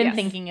 Yes, I've been Yes.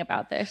 thinking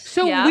about this.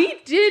 So Yeah. we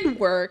did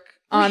work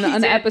on We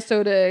an did.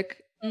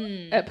 episodic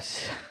Mm.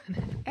 episode.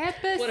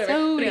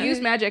 Episode. But it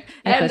used magic.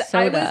 And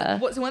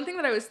Episoda. so one thing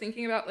that I was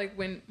thinking about, like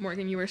when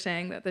Morgan, you were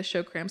saying that the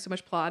show crams so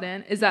much plot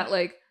in, is that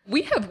like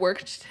we have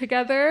worked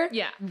together,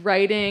 Yeah.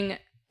 writing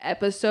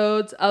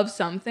episodes of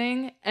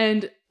something,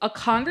 and a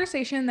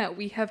conversation that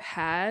we have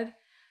had,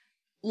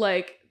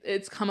 like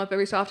it's come up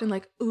every so often,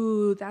 like,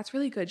 ooh, that's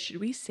really good.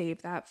 Should we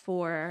save that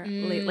for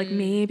late? Like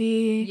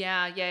maybe,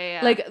 Yeah.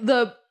 like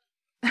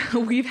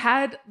we've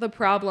had the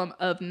problem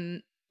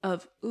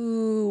of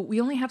ooh,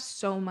 we only have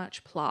so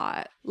much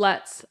plot.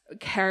 Let's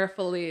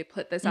carefully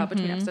put this out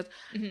between Mhm. episodes.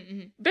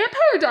 Mhm.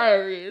 Vampire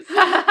Diaries,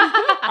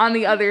 on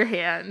the other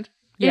hand,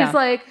 Yeah. is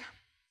like,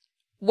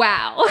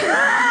 wow,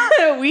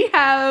 we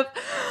have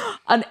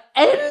an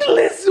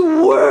endless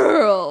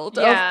world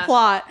Yeah. of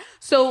plot.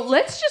 So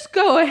let's just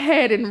go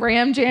ahead and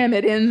ram jam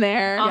it in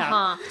there,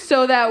 Uh-huh.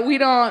 so that we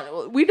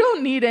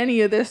don't need any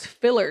of this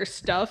filler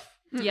stuff.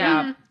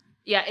 Yeah.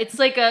 Yeah, it's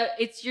like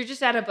you're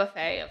just at a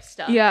buffet of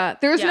stuff. Yeah,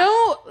 there's Yeah.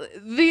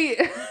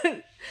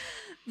 the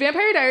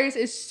Vampire Diaries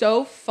is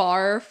so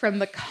far from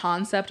the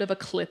concept of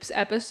Eclipse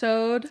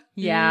episode.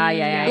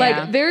 Yeah.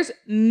 Like there's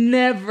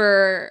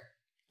never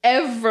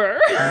ever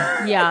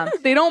Yeah.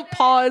 they don't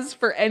pause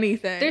for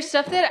anything. There's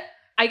stuff that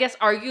I guess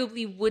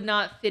arguably would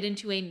not fit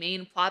into a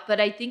main plot, but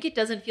I think it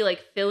doesn't feel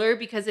like filler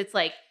because it's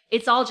like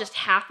it's all just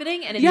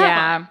happening and it's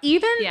fun.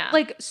 Even Yeah.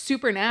 like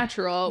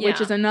Supernatural, which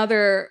Yeah. is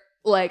another,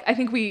 like, I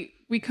think we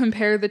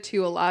compare the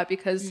two a lot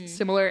because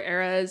similar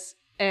eras,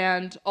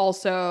 and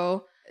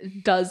also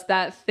does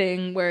that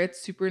thing where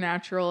it's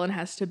supernatural and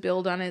has to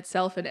build on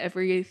itself, and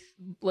every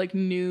like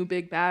new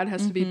big bad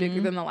has to be bigger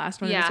than the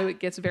last one, Yeah. and so it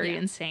gets very Yeah.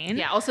 insane.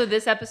 Yeah. Also,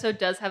 this episode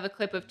does have a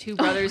clip of two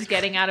brothers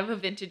getting out of a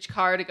vintage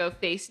car to go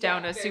face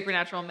down a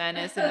supernatural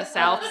menace in the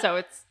South. So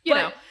it's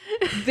But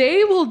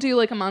they will do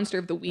like a monster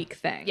of the week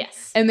thing.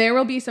 Yes. And there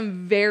will be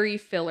some very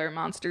filler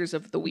monsters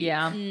of the week.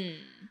 Yeah.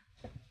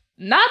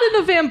 Not in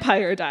the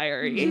Vampire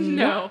Diary.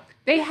 No.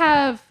 They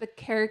have the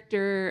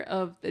character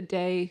of the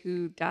day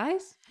who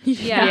dies.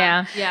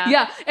 Yeah.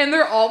 Yeah, and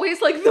they're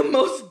always like the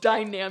most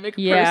dynamic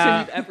person Yeah.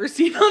 you've ever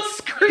seen on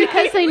screen.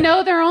 Because they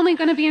know they're only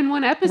going to be in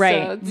one episode.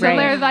 Right, So right.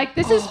 they're like,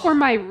 this is for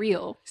my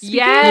reel.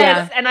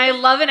 Yes. And I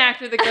love an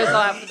actor that goes all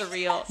out for the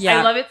real. Yeah.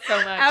 I love it so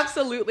much.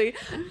 Absolutely.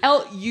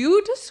 Elle,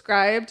 you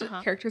described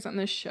Uh-huh. characters on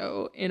this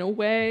show in a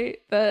way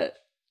that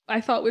I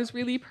thought was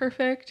really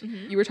perfect.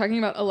 Mhm. You were talking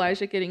about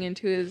Elijah getting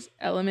into his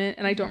element,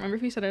 and I don't remember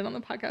if you said it on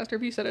the podcast or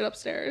if you said it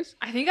upstairs.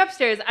 I think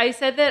upstairs, I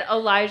said that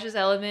Elijah's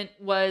element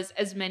was,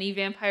 as many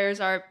vampires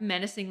are,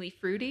 menacingly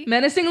fruity.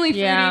 Menacingly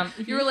fruity. Yeah.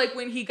 You were like,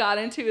 when he got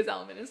into his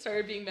element and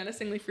started being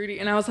menacingly fruity,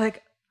 and I was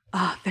like,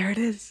 there it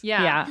is.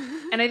 Yeah. Yeah.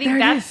 And I think There it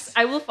that's, is.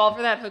 I will fall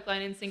for that hook,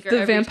 line, and sinker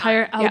The every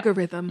vampire time.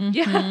 algorithm.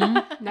 Yeah.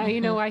 Mhm. Now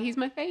you know why he's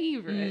my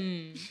favorite.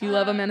 Mm. You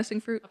love a menacing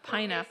fruit? A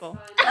pineapple.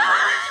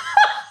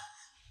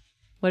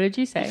 What did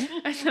you say?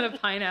 I said a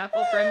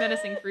pineapple for a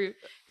menacing fruit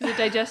because it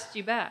digests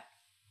you back.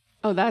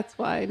 Oh, that's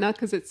why. Not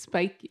because it's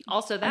spiky.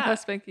 Also I that. thought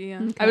spiky,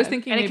 yeah. Okay. I was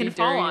thinking And it maybe can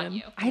fall on durian.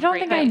 you. I don't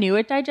Great think I height. knew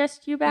it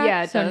digests you back.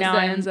 Yeah, it so does. now The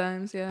I'm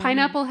enzymes, yeah.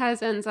 Pineapple has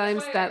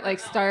enzymes that like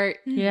start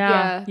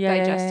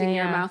digesting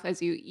your mouth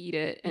as you eat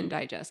it and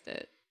digest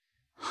it.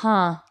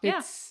 Huh. Yeah.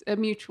 It's a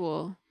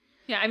mutual.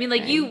 Yeah, I mean,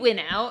 like, you win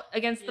out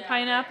against the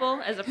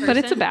pineapple as a person. But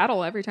it's a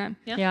battle every time.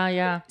 Yeah.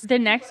 Yeah. The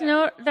next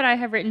note that I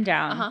have written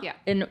down, Uh-huh. Yeah.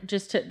 and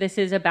this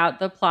is about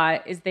the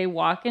plot, is they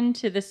walk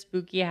into the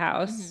spooky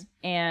house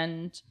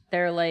and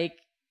they're like,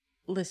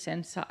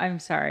 listen, so I'm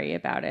sorry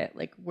about it.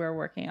 Like, we're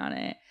working on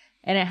it.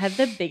 And it had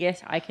the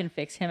biggest I can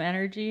fix him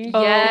energy.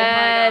 Oh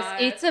Yes, my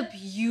God. it's a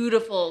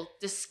beautiful,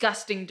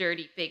 disgusting,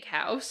 dirty big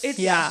house. It's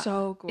Yeah.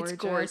 so gorgeous.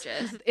 It's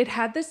gorgeous. It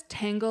had this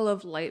tangle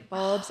of light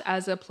bulbs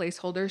as a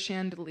placeholder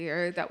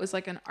chandelier that was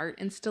like an art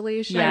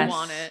installation. I Yes.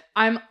 want it.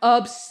 I'm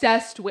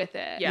obsessed with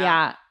it.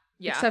 Yeah.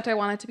 Yeah. Except I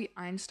want it to be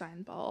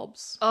Einstein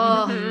bulbs.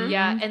 Oh, Mhm.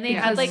 yeah. And they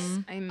had like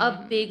I'm-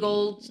 a big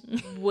old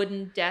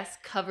wooden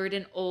desk covered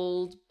in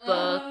old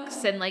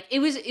books, and like it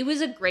was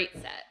a great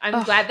set. I'm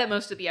Ugh. glad that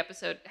most of the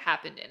episode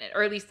happened in it,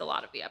 or at least a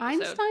lot of the episode.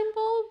 Einstein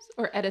bulbs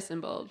or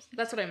Edison bulbs?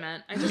 That's what I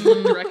meant. I just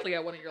looked directly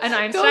at one of your An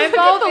lights. Einstein look at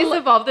bulb the is li-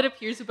 a bulb that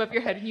appears above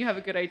your head, and you have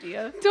a good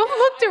idea. Don't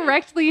look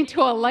directly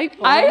into a light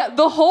bulb.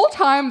 The whole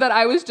time that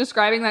I was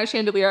describing that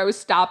chandelier, I was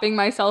stopping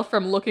myself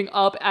from looking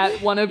up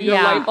at one of your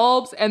Yeah. light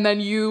bulbs, and then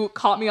you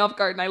caught me off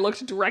guard, and I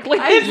looked directly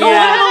at I the know.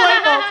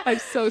 light bulb. I'm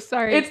so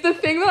sorry. It's the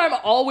thing that I'm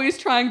always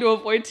trying to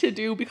avoid to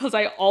do because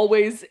I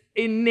always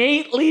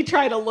innately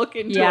try to look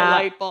into a Yeah.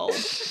 light bulb.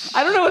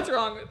 I don't know what's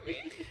wrong with me.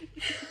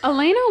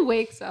 Elena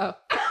wakes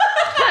up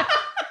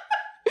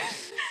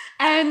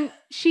and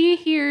she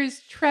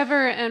hears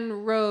Trevor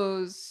and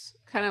Rose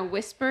kind of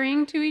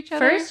whispering to each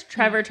other. First,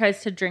 Trevor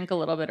tries to drink a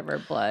little bit of her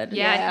blood.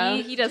 Yeah,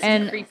 Yeah. he does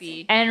And- some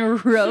creepy.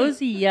 And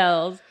Rose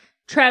yells,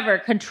 Trevor,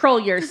 control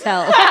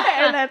yourself.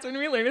 And that's when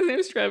we learn his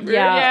name's Trevor.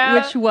 Yeah, Yeah.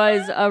 which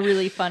was a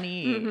really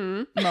funny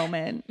Mhm.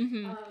 moment.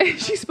 Mhm.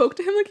 She spoke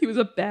to him like he was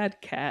a bad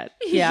cat.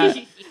 Yeah.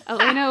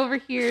 Elena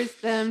overhears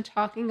them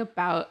talking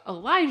about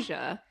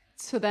Elijah.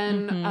 So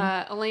then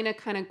Mhm. Elena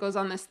kind of goes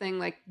on this thing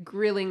like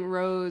grilling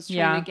Rose, trying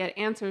Yeah. to get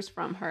answers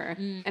from her.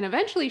 Mm. And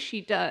eventually she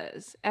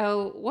does.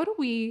 Elle, what do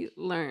we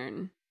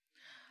learn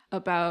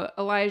about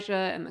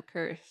Elijah and the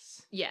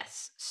curse?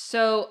 Yes.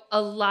 So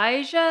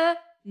Elijah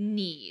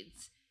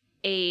needs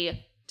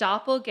a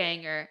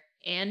doppelganger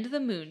and the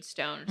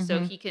moonstone so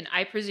Mhm. he can,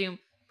 I presume,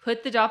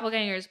 put the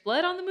doppelganger's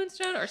blood on the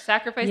moonstone or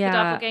sacrifice Yeah. the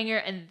doppelganger,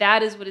 and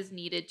that is what is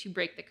needed to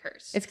break the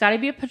curse. It's got to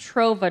be a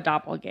Petrova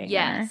doppelganger.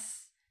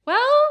 yes. Well,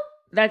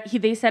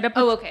 They said a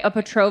okay.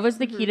 Petrova is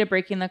the key Mhm. to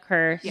breaking the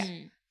curse. Yeah.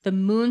 The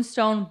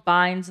moonstone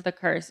binds the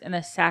curse, and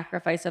the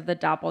sacrifice of the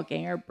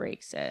doppelganger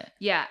breaks it.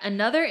 Yeah,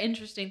 another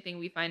interesting thing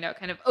we find out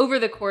kind of over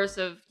the course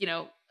of,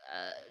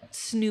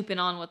 snooping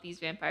on what these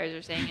vampires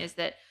are saying is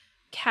that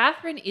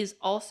Catherine is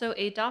also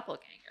a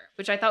doppelganger,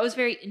 which I thought was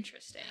very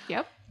interesting.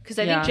 Yep. Because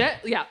I Yeah. think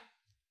Yeah.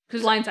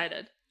 Because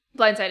blindsided.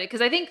 blindsided.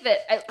 Because I think that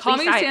at Call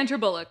me least Sandra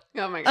Bullock.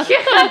 Oh my god.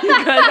 Because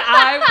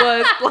I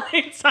was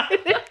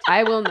blindsided.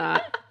 I will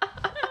not.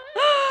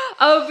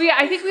 Oh, but yeah,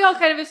 I think we all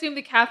kind of assumed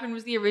that Catherine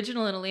was the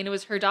original and Elena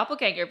was her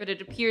doppelganger, but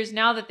it appears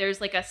now that there's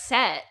like a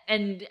set,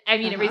 and I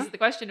mean, it Uh-huh. raises the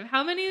question of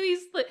how many of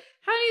these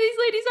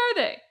ladies are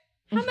they?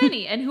 How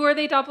many, and who are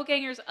they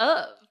doppelgangers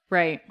of?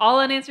 Right. All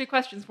unanswered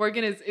questions.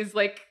 Morgan is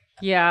like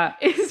Yeah.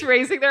 is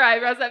raising their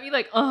eyebrows at me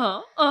like,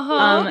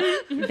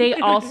 They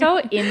also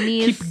in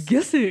these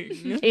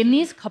guessing. in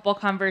these couple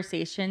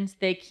conversations,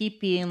 they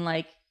keep being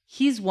like,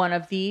 he's one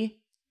of the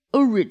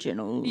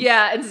originals.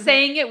 yeah, and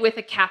saying it with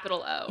a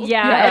capital O.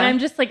 Yeah, Yeah. and I'm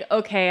just like,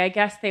 okay, I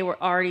guess they were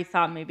already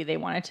thought maybe they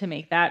wanted to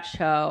make that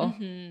show.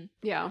 Mhm.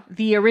 Yeah.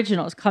 The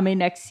originals coming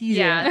next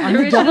season Yeah, on the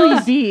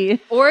originals. WB.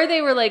 Or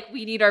they were like,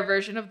 we need our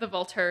version of the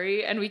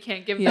Volturi, and we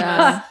can't give them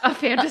Yeah. a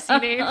fantasy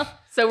name,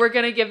 so we're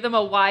gonna give them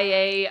a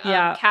YA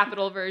Yeah.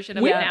 capital version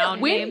of a noun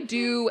When name.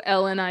 do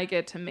Elle and I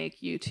get to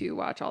make you two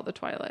watch all the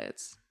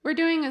Twilights? We're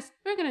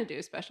gonna do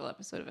a special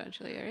episode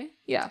eventually, right?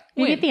 Yeah.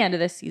 Maybe When? at the end of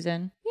this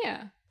season.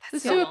 Yeah.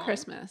 Let's so do a long.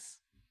 Christmas.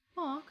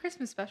 Aw,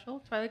 Christmas special,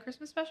 Twilight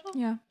Christmas special.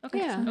 Yeah. Okay.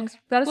 Yeah. Nice.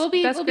 That is, We'll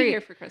be that's we'll great be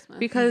here for Christmas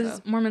because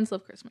so. Mormons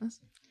love Christmas.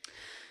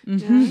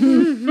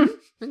 Mhm.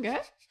 Okay.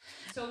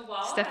 So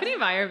while Stephanie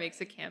Meyer makes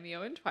a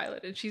cameo in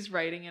Twilight, and she's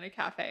writing in a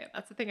cafe, and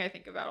that's the thing I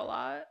think about a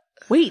lot.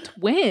 Wait,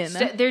 when?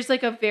 There's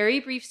like a very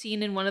brief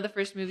scene in one of the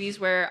first movies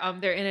where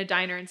they're in a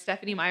diner and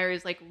Stephanie Meyer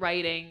is like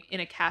writing in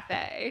a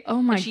cafe.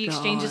 Oh my and she God.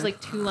 exchanges like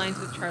 2 lines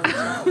with Charlie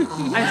Chaplin.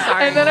 I'm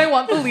sorry. And then I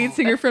want the lead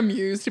singer from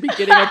Muse to be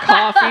getting a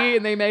coffee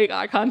and they make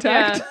eye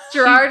contact. yeah.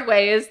 Gerard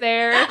Way is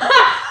there.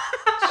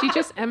 She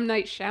just M.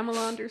 Night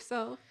Shyamalan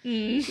herself.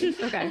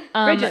 Okay.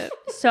 Bridget.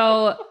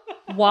 So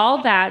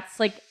while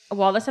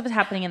this stuff is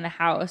happening in the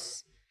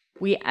house,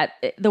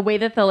 the way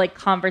that the like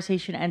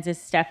conversation ends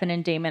is Stefan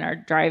and Damon are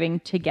driving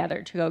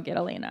together to go get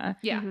Elena.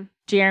 Yeah. Mhm.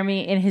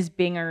 Jeremy in his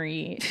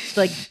bingery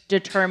like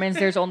determines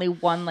there's only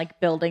one like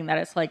building that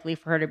it's likely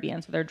for her to be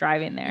in, so they're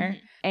driving there.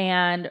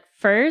 And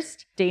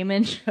first,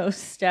 Damon shows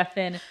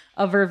Stefan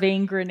a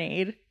vervain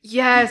grenade,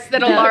 Yes,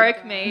 that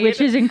Alaric made. which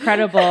is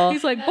incredible.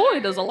 He's like, boy,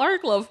 does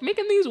Alaric love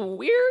making these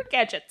weird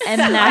gadgets. And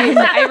then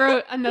I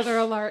wrote another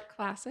Alaric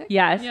classic.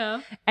 yes,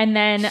 yeah. and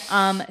then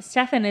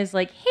Stefan is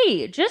like,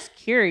 "Hey, just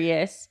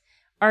curious,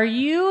 are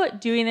you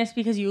doing this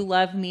because you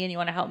love me and you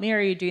want to help me, or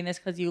are you doing this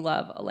because you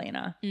love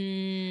Elena?"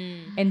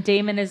 And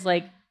Damon is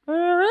like, "Does it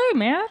really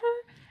matter?"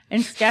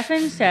 And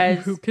Stefan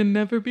says, Who can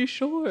never be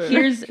sure.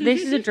 this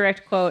is a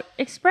direct quote,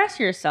 "Express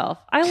yourself.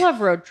 I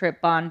love road trip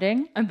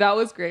bonding." And that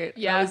was great.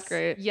 Yes. That was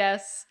great.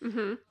 Yes.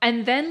 Mm-hmm.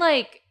 And then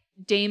like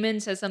Damon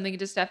says something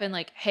to Stefan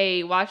like,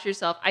 "Hey, watch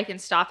yourself. I can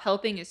stop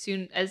helping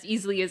as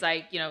easily as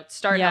I,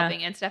 start Yeah.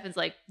 helping." And Stefan's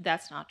like,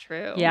 "That's not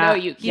true. Yeah. No,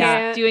 you can't."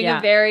 Yeah. Doing Yeah.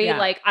 a very Yeah.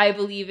 like, I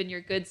believe in your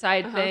good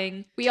side Uh-huh.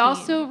 thing. We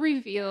also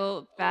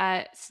reveal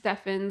that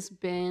Stefan's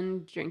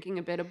been drinking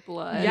a bit of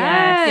blood.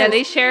 Yes. Yeah,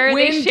 they share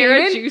When a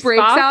Damon juice breaks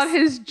box. out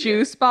his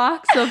juice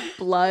box of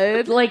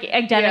blood. Like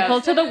identical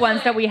Yes. to the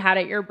ones that we had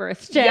at your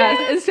birthday.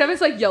 Yes. And Stefan's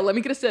like, yo, let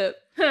me get a sip.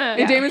 Yeah.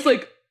 And Damon's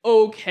like,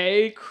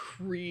 okay,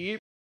 creep.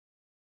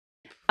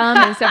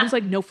 And Stefan's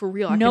like, no, for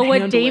real. I No, can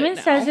what handle it Damon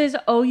now." says is,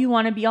 "Oh, you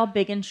want to be all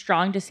big and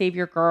strong to save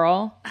your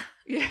girl?"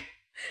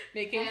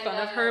 making fun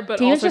of her, but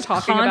Damon's also just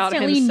talking about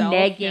constantly himself.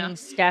 negging Yeah.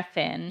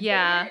 Stefan.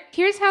 Yeah.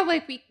 Here's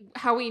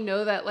how we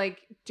know that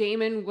like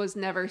Damon was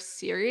never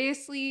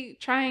seriously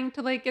trying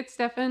to like get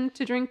Stefan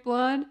to drink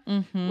blood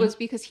Mhm. was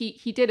because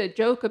he did a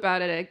joke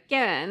about it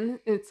again.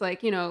 It's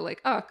like,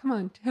 like, "Oh, come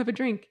on, have a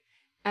drink."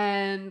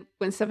 And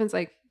when Stefan's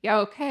like, "Yeah,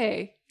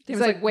 okay." He's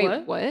Damon's like,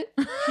 like, "Wait, what?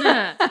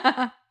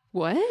 Yeah.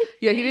 What?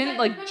 Yeah, he didn't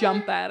like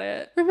jump at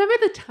it. Remember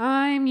the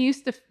time you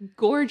used to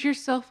gorge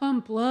yourself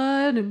on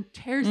blood and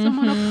tear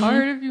someone Mhm.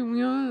 apart if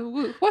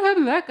you what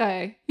happened to that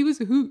guy? He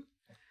was a hoot."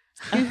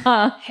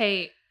 Uh-huh.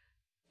 Hey,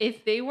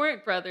 if they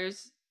weren't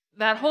brothers,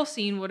 that whole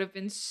scene would have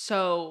been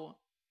so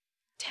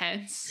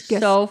tense.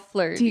 Yes. So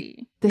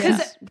flirty. This Because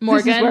is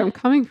Morgan- where I'm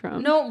coming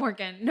from. No,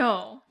 Morgan.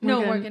 No,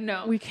 Morgan.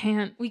 No. We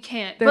can't. We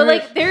can't. There- But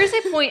like, there is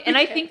a point, and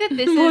I think that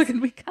this is Morgan,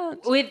 we can't.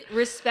 with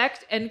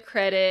respect and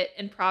credit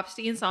and props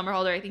to Ian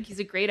Somerhalder. I think he's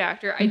a great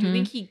actor. I do Mhm.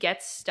 think he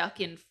gets stuck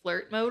in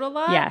flirt mode a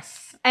lot.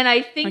 Yes. And I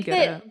think I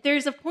get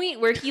there's a point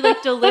where he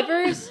like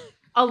delivers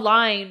a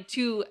line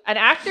to an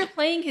actor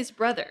playing his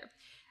brother.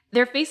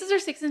 Their faces are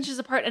 6 inches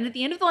apart, and at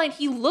the end of the line,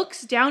 he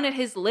looks down at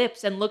his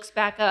lips and looks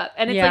back up,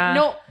 and it's Yeah. like,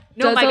 no,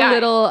 Does my a guy.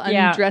 little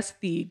Yeah. undress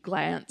thee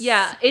glance.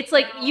 Yeah, it's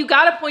like you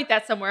got to point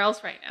that somewhere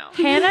else right now.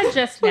 Hannah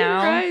just now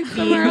Right, being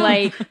somewhere else.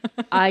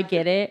 like, "I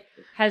get it,"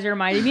 has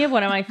reminded me of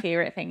one of my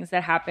favorite things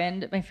that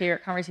happened, my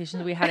favorite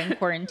conversations we had in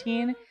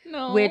quarantine,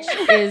 No. which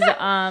is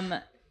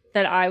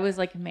that I was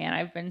like, "Man,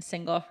 I've been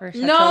single for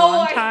such a No,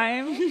 long I-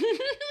 time."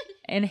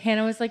 And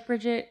Hannah was like,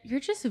 "Bridget, you're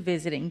just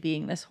visiting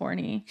being this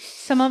horny.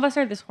 Some of us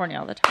are this horny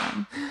all the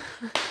time."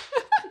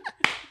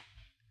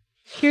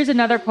 Here's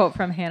another quote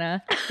from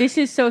Hannah. "This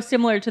is so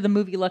similar to the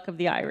movie Luck of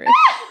the Irish."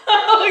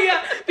 Oh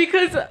yeah,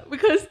 because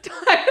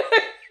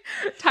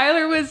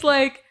Tyler was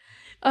like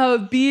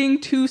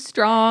being too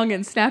strong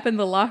and snapping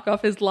the lock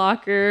off his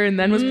locker, and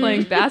then was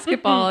playing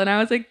basketball, and I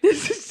was like,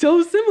 this is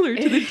so similar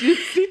to the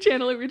Disney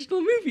Channel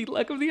original movie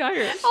Luck of the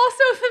Irish.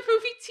 Also, the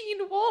movie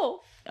Teen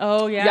Wolf.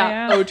 Oh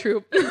yeah. Oh,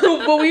 true.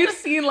 But we've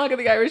seen Luck of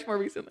the Irish more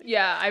recently.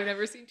 Yeah, I've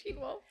never seen Teen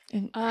Wolf.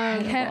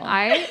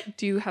 I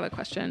do have a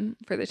question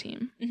for the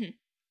team.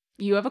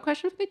 You have a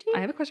question for the team?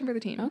 I have a question for the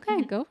team.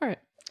 Okay, go for it.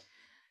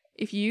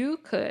 If you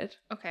could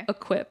Okay.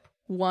 equip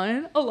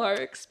one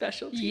Alaric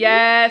specialty.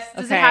 Yes.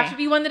 Does it Okay. have to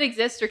be one that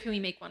exists, or can we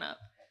make one up?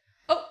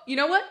 Oh, you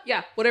know what?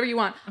 Yeah, whatever you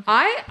want.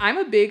 I'm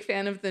a big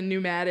fan of the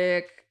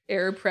pneumatic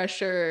air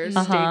pressure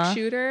Uh-huh. stake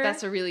shooter.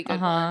 That's a really good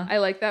Uh-huh. I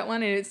like that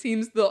one, and it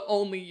seems the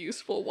only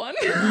useful one.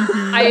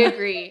 one. I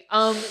agree.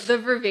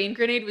 The vervain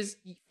grenade was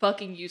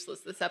fucking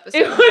useless this episode.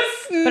 It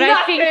was, But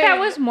I think that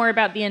was more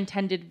about the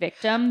intended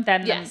victim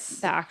than Yes.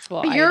 the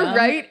actual You're item.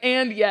 right,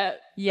 and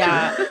yet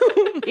Yeah.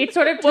 It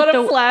sort of took What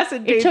a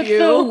flaccid it debut.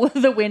 took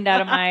the wind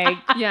out of my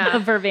Yeah.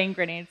 vervain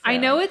grenades. I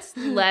know it's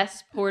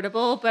less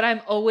portable, but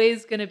I'm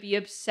always gonna be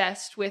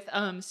obsessed with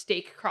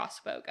stake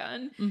crossbow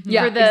gun.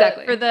 Yeah, for the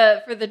exactly.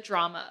 for the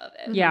drama of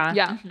it. Yeah.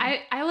 Yeah.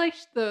 I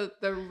liked the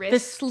wrist. The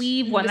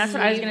sleeve one. the That's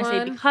what I was sleeve going to say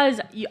one.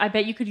 because I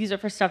bet you could use it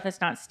for stuff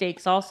that's not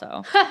steaks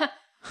also.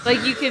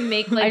 Like you can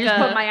make like I just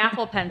a put my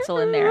Apple Pencil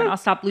in there and I'll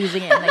stop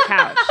losing it in the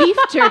couch. beef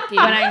jerky.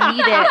 When I need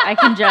it, I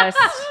can just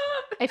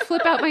I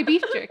flip out my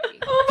beef jerky.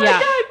 Oh my Yeah.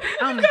 god!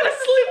 I've got a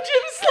Slim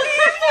Jim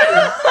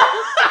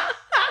sleeve.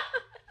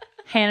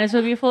 Hannah's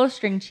would be full of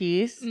string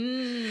cheese.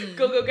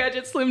 Go Go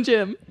Gadget Slim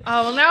Jim.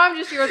 Oh well, now I'm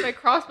just here with my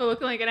crossbow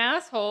looking like an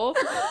asshole.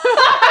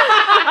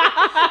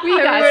 We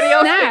Everybody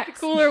else picked snacks.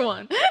 a cooler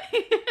one.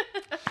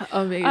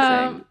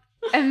 Amazing.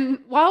 And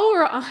while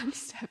we're on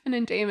Stefan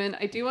and Damon,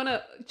 I do want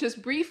to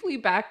just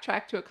briefly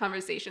backtrack to a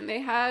conversation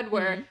they had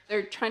where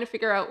they're trying to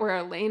figure out where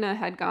Elena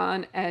had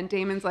gone, and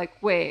Damon's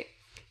like, "Wait,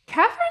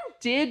 Catherine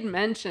did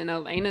mention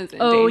Elena's in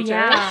danger."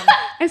 Yeah.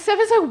 And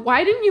Stefan's like,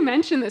 "Why didn't you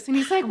mention this?" And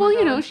he's like, "Well,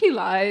 you know, she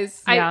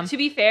lies." Yeah. To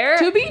be fair,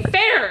 To be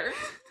fair,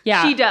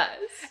 Yeah. she does.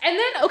 And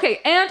then, okay,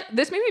 and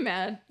this made me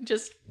mad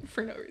just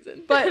for no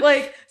reason. But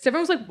like, Stefan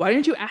was like, why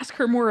didn't you ask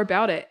her more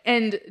about it?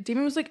 And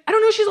Damon was like, I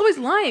don't know, she's always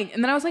lying.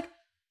 And then I was like,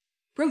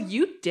 bro,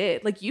 you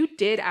did. Like, you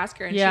did ask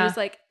her. And Yeah. she was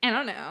like, I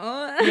don't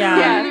know.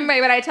 Yeah. Why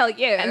would I tell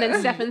you? and then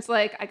Stefan's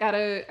like, I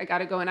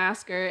gotta go and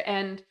ask her.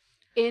 And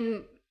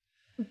in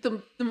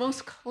the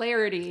most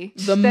clarity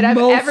The that I've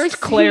most ever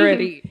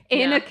clarity. seen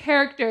in Yeah. a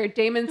character,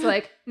 Damon's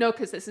like, no,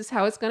 because this is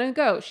how it's gonna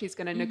go. She's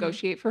gonna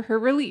negotiate for her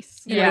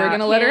release. And Yeah. we're going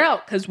to let her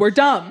out because we're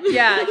dumb.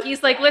 Yeah,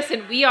 he's like,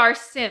 listen, we are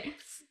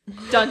simps.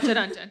 Dun dun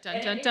dun dun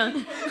dun dun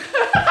dun.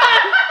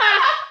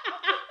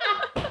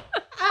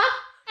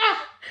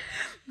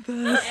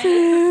 The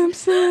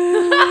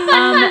Simpsons.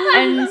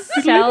 And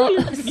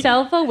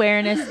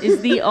self-awareness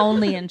is the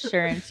only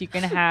insurance you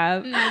can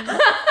have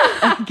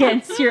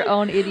against your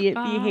own idiot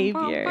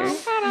behavior.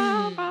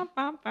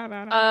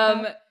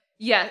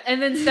 Yeah,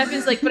 and then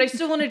Stefan's like, but I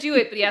still want to do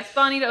it. But he asked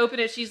Bonnie to open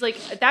it. She's like,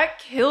 that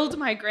killed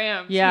my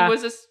gram. Yeah. She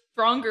was a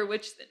stronger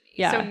witch than me.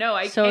 Yeah. So no,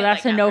 I So can't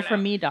that's let a no Catherine from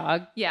out. me,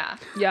 dog. Yeah.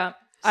 Yeah.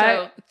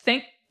 So-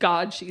 Thank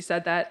God she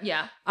said that.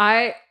 Yeah.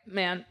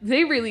 Man,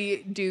 they really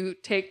do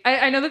take.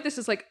 I know that this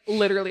is like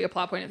literally a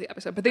plot point of the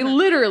episode, but they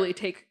literally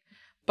take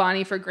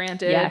Bonnie for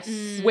granted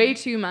Yes. way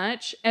too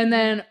much. And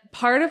then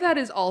part of that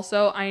is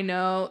also, I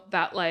know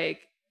that like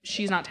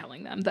she's not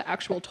telling them the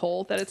actual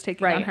toll that it's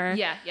taking on Right. her.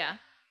 Yeah. Yeah.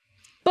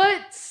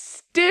 But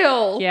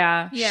still,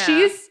 Yeah. Yeah.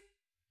 she's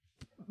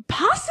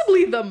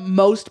possibly the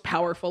most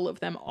powerful of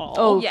them all.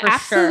 Oh, Yeah, for sure.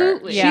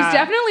 absolutely. Yeah. She's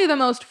definitely the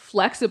most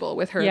flexible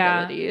with her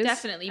Yeah. abilities.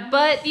 Definitely.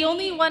 But the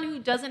only one who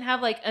doesn't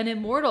have like an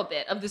immortal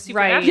bit of the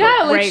Right. supernatural.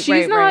 Yeah, like Right, she's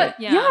right, not. right.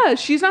 Yeah.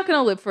 she's not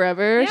gonna live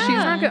forever. She's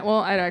Yeah. not gonna. Well,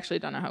 I actually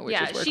don't know how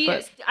witches Yeah, work, she but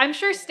is. I'm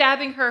sure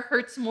stabbing her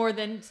hurts more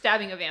than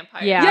stabbing a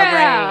vampire. Yeah.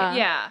 yeah, right.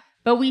 Yeah.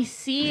 But we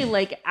see,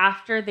 like,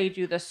 after they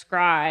do the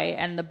scry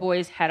and the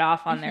boys head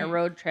off on their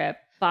road trip,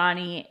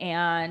 Bonnie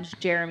and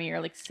Jeremy are,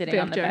 like, sitting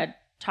on the Vampire. bed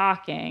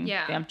talking.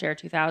 Yeah. Vampire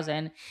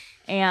 2000.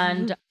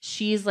 And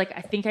she's like,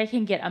 I think I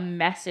can get a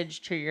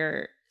message to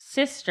your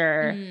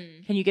sister.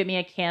 Can you get me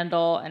a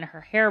candle and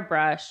her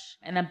hairbrush?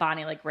 And then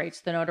Bonnie, like,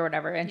 writes the note or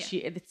whatever. And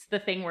it's the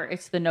thing where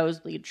it's the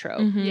nosebleed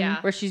trope. Yeah.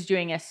 Where she's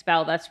doing a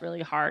spell that's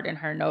really hard and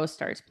her nose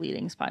starts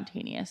bleeding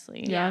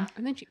spontaneously. Yeah.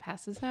 And then she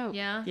passes out.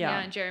 Yeah. Yeah. Yeah.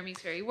 And Jeremy's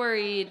very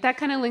worried. That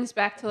kind of links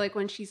back to like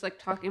when she's like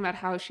talking about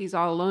how she's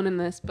all alone in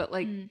this, but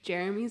like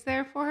Jeremy's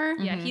there for her.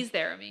 Yeah, he's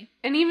there with me.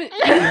 And even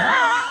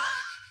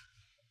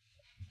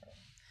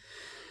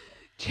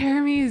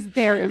Jeremy is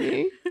there with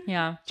me.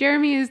 Yeah.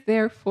 Jeremy is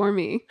there for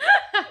me.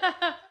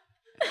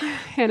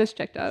 Hannah's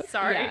checked out.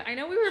 Sorry. Yeah, I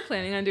know we were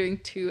planning on doing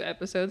 2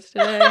 episodes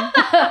today.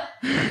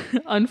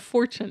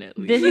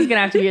 Unfortunately, This is going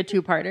to have to be a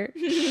two-parter.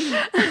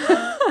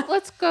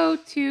 Let's go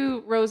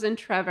to Rose and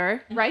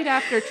Trevor. Right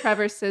after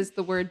Trevor says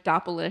the word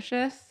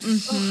doppelicious,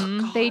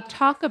 they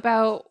talk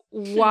about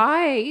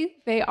why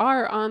they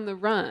are on the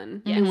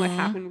run and what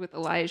happened with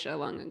Elijah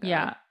long ago.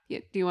 Yeah.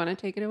 Do you want to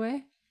take it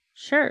away?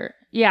 Sure.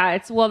 Yeah,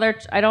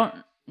 I don't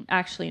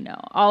actually know.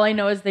 All I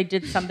know is they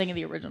did something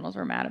the originals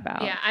were mad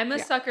about. Yeah, I'm a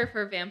sucker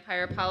for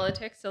vampire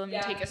politics, so let me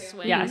take a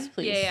swing. Yes,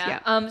 please.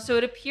 Yeah. So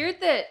it appeared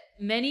that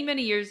many,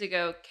 many years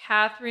ago,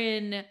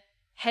 Catherine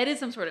headed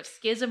some sort of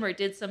schism or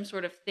did some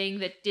sort of thing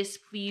that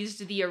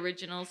displeased the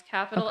originals,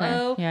 capital Okay.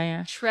 O.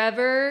 Yeah.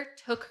 Trevor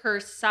took her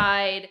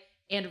side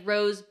and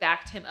Rose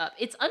backed him up.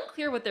 It's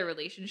unclear what their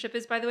relationship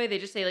is, by the way. They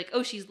just say, like,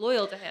 oh, she's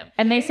loyal to him.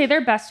 And they say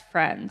they're best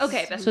friends.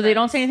 Okay, best So they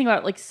don't friends. say anything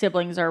about like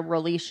siblings or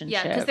relationship.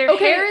 Yeah, because their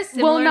Okay, hair is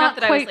similar. well, not not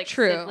that I was quite like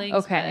true. siblings,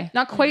 Okay.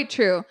 not quite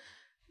true.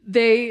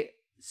 They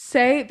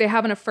say they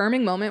have an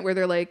affirming moment where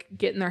they're like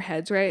getting their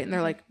heads right, and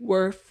they're like,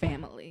 "We're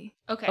family,"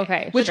 but- Okay.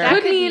 Okay, which sure.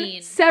 could That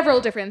mean several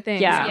different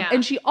things. Yeah. Yeah.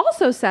 And she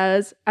also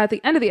says at the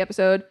end of the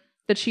episode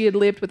that she had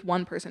lived with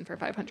one person for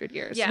 500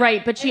 years. Yeah.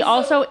 Right, but she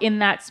also in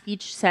that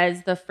speech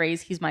says the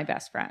phrase "He's my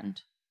best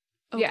friend."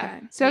 Okay. Yeah.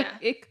 So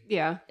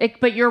Yeah.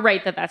 But you're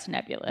right that that's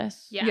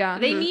nebulous. Yeah. Yeah.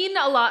 They mean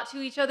a lot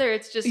to each other.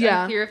 It's just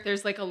Yeah. unclear if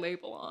there's like a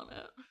label on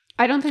it.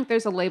 I don't think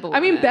there's a label. I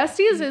on mean, it.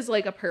 besties is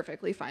like a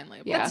perfectly fine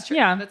label. Yeah. That's true.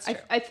 Yeah. That's true.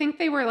 I think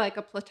they were like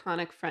a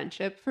platonic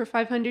friendship for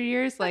 500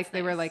 years. Like That's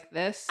they were nice. like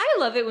this. I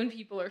love it when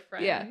people are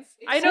friends. Yeah.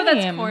 I know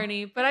that's Same.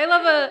 corny, but I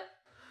love a.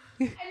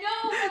 I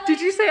know. Did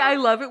you say I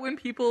love it when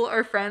people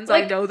are friends?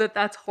 Like- I know that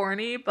that's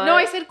horny, but No,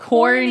 I said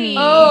corny. Corny.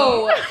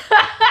 Oh,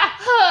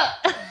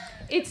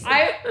 It's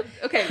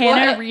okay.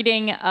 Hannah well,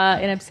 reading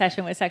an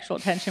obsession with sexual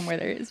tension where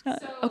there is none.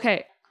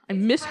 okay, I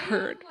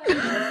misheard.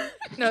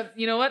 no.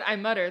 You know what? I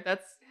mutter.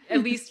 That's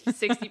at least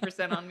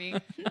 60% on me.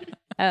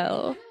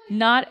 Oh,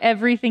 not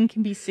everything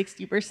can be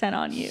 60%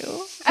 on you.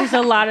 There's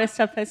a lot of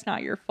stuff that's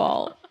not your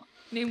fault.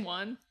 Name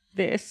one.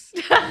 This.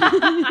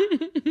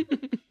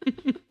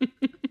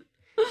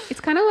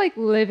 It's kind of like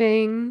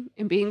living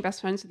and being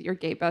best friends with your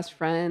gay best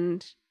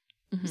friend.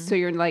 Mm-hmm. So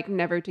you're like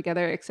never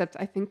together, except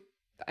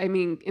I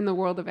mean, in the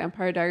world of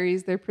Vampire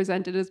Diaries, they're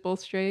presented as both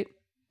straight.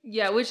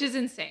 Yeah, which is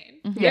insane.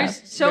 Yeah,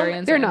 There's so very many.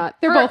 insane. They're not.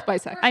 They're For- both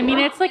bisexual. I mean,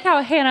 it's like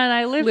how Hannah and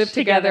I Live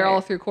together all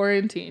through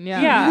quarantine.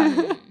 Yeah.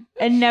 Yeah.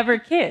 And never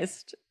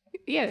kissed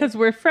yeah. because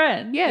we're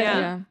friends. Yeah.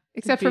 Yeah.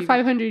 Except for Be-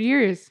 500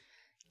 years.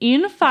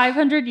 In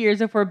 500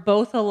 years, if we're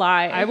both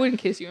alive, I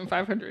wouldn't kiss you in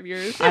 500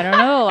 years. I don't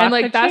know. a lot And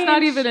like could that's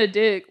not change. even a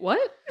dig. What?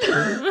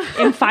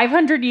 In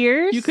 500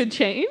 years, You could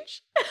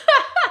change?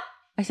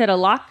 I said a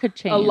lot could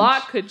change. A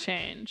lot could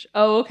change.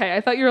 Oh, okay.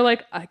 I thought you were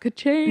like, I could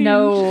change.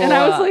 No. And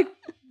I was like,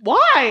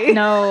 why?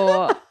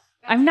 No,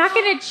 I'm not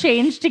going to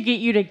change to get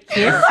you to kiss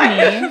me.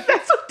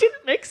 That's what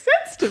didn't make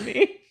sense to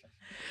me.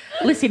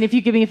 Listen, if you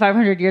give me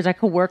 500 years, I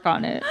could work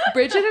on it.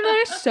 Bridget and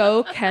I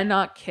so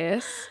cannot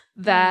kiss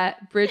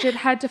that Bridget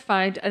had to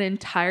find an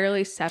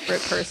entirely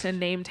separate person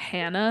named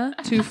Hannah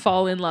to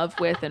fall in love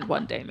with and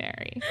one day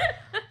marry.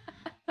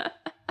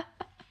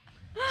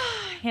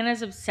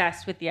 Hannah's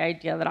obsessed with the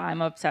idea that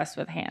I'm obsessed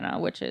with Hannah,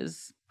 which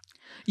is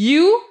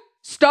You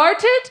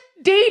started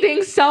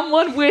dating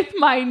someone with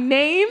my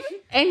name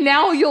and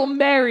now you'll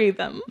marry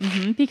them.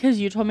 because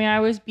you told me I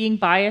was being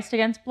biased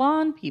against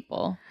blonde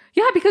people.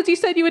 Yeah, because you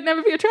said you would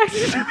never be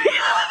attracted to me.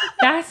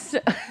 That's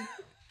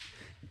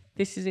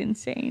this is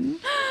insane.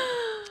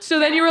 So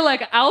then you were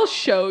like, I'll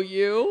show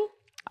you.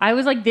 I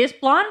was like, this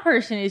blonde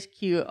person is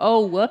cute.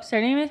 Oh, whoops,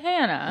 her name is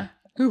Hannah.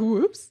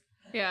 Whoops.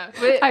 Yeah,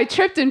 but I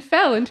tripped and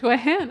fell into a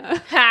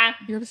Hannah.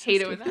 You're hate obsessed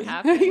it when with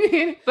that me.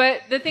 happens.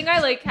 But the thing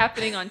I like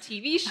happening on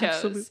TV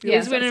shows Absolutely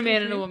is when a obsessed man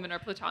with and a me. woman are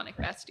platonic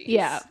besties.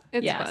 Yeah,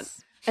 it's Yes.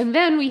 fun. And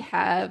then we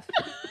have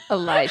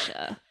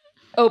Elijah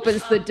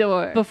opens the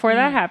door. Before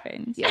that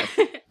happens, Yes.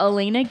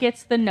 Elena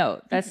gets the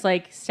note that's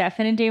like,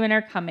 Stefan and Damon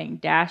are coming,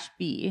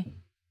 -B.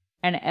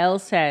 And Elle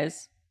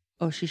says,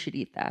 oh, she should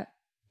eat that.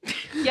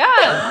 Yeah.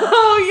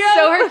 Oh, yeah.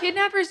 So her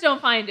kidnappers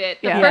don't find it.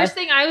 The Yeah. first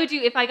thing I would do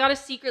if I got a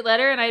secret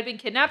letter and I had been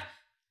kidnapped,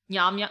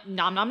 yum yum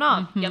nom nom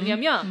nom, yum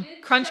yum yum,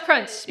 crunch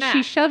crunch, smash.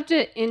 She shoved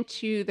it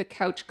into the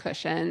couch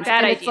cushions.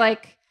 Bad and it's idea.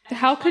 like,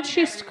 How could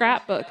she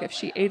scrapbook if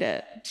she ate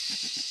it?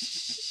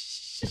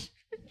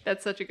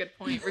 That's such a good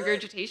point.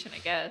 Regurgitation, I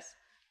guess.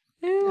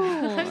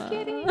 I'm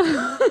kidding.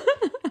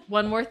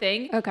 One more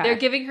thing. Okay. They're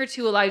giving her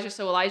to Elijah,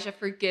 so Elijah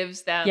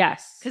forgives them.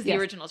 Yes. Because the Yes.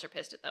 originals are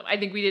pissed at them. I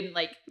think we didn't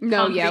like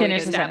No, yeah, concretely we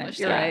didn't. establish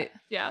You're that. right.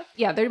 Yeah.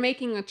 yeah, they're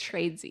making a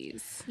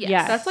tradesies.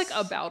 Yes. That's like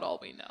about all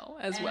we know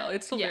as well.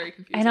 It's still Yeah. very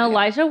confusing. And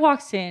Elijah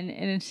walks in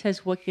and it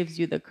says, what gives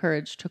you the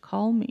courage to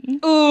call me?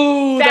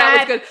 Ooh,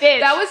 that Bad was good. bitch.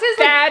 That was his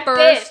Bad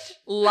first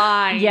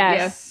line.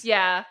 Yes.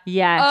 Yeah.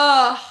 Yes.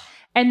 Ugh.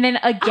 And then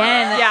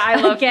again, Yeah, I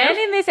love again him.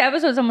 in this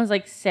episode, someone's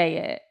like, say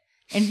it.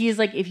 And he's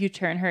like, if you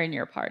turn her in,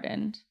 you're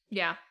pardoned.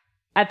 Yeah.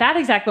 At that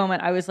exact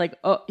moment, I was like,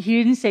 oh, he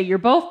didn't say you're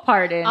both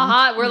pardoned.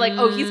 Uh-huh. We're like,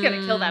 oh, he's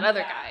gonna kill that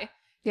other guy.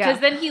 Yeah. Because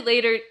then he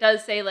later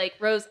does say, like,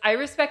 Rose, I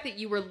respect that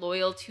you were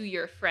loyal to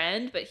your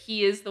friend, but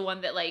he is the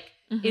one that, like,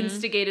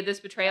 instigated this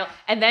betrayal.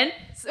 And then,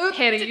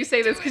 Hannah, you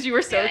say this because you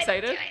were so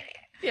excited.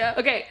 Yeah.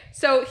 Okay.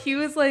 So he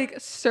was like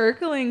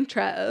circling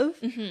Trev.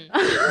 Mm-hmm.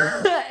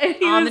 And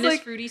he was Ominous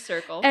like, fruity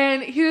circle.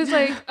 and he was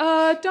like,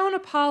 don't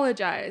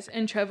apologize.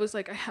 And Trev was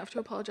like, I have to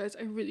apologize.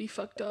 I really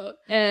fucked up.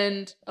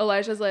 And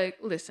Elijah's like,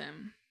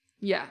 listen,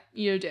 yeah,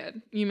 you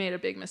did. You made a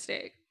big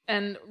mistake.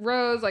 And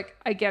Rose, like,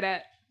 I get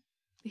it.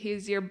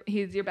 He's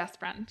your best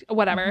friend.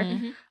 Whatever.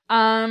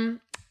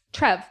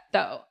 Trev,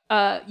 though,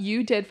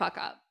 you did fuck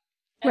up.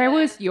 Where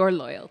was your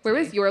loyalty? Where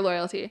was your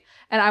loyalty?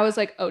 And I was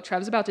like, oh,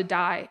 Trev's about to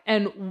die.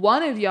 And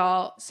one of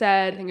y'all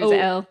said, I think it was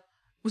Elle.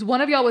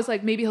 One of y'all was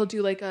like, maybe he'll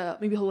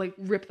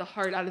rip the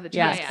heart out of the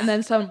chest. Yes. And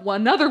then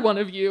another one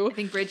of you I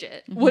think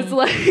Bridget. was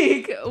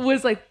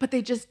like, but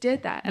they just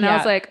did that. And I Yeah.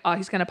 was like, oh,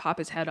 he's gonna pop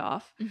his head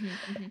off.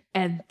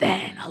 And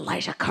then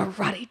Elijah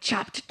karate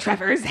chopped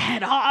Trevor's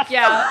head off.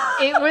 Yeah,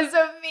 it was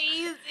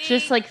amazing.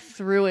 Just like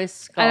through his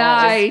skull. And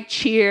I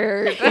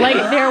cheered. like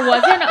there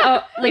wasn't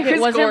a like It it was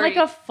wasn't gory. like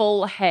a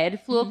full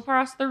head flew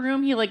across the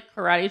room. He like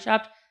karate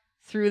chopped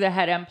through the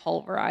head and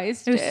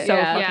pulverized It was it. so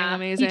Yeah. fucking Yeah.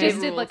 amazing. He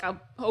just did like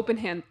a open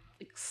hand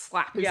like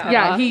slap his head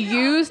yeah, off. he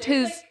used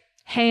his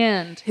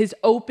his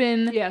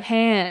open Yes.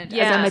 hand as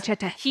Yeah. a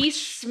machete. He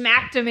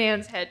smacked a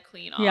man's head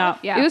clean off. Yeah.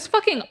 Yeah. It was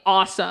fucking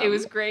awesome. It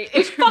was great. It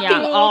was fucking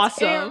Yeah.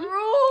 awesome. It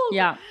ruled.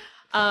 Yeah.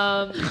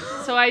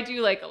 So I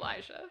do like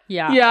Elijah.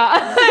 Yeah.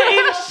 Yeah.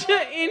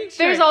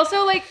 There's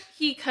also like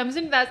he comes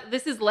into that.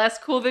 This is less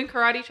cool than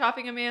karate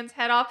chopping a man's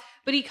head off,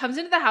 but he comes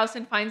into the house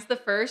and finds the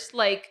first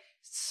like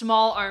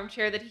small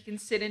armchair that he can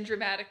sit in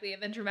dramatically,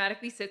 and then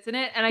dramatically sits in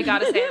it. And I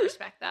gotta say, I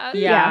respect that.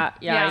 Yeah.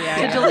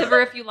 To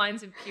deliver a few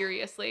lines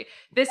imperiously.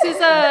 This is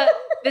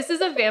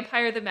a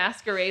Vampire the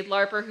Masquerade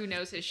LARPer who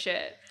knows his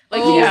shit.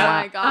 Like oh he's-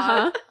 my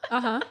god.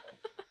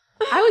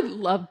 I would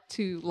love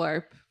to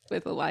LARP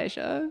with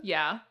Elijah.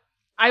 yeah.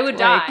 I would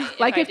Like- die.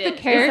 like I if the did.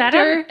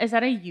 character- Is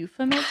that a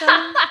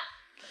euphemism?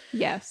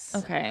 Yes.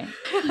 Okay.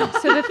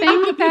 So the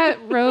thing that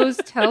Rose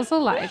tells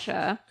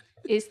Elijah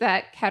is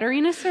that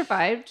Katerina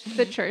survived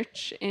the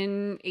church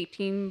in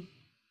 18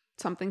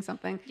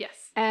 something,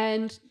 Yes.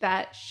 and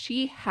that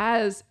she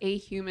has a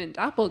human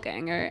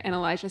doppelganger. And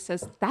Elijah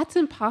says, that's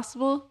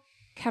impossible.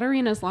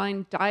 Katerina's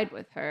line died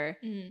with her.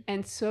 Mhm.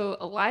 And so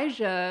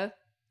Elijah,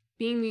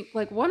 being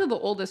like one of the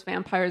oldest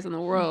vampires in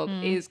the world,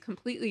 Mhm. is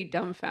completely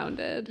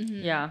dumbfounded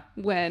Mhm. Yeah.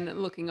 when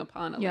looking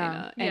upon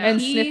Elena. Yeah. Yeah. And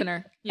he- sniffing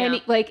her. Yeah. And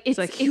it's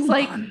like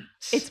 "Human."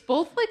 it's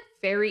both like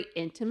very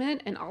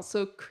intimate and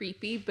also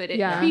creepy, but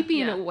Yeah.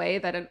 creepy in Yeah. a way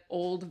that an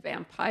old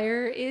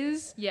vampire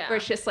is. Yeah. Where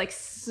it's just like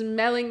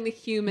smelling the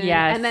human.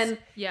 Yes. And then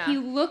Yeah. he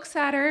looks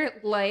at her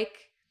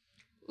like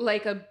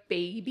a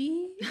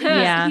baby. And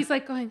Yeah. He's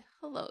like going,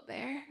 hello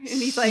there. And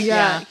he's like,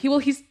 yeah.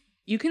 He's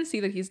you can see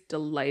that he's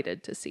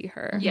delighted to see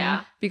her.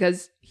 Yeah.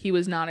 Because he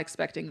was not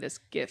expecting this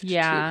gift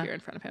Yeah. to appear in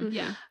front of him.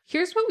 Yeah.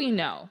 Here's what we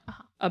know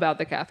Uh-huh. about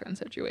the Catherine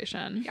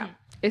situation. Yeah.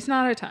 It's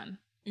not a ton.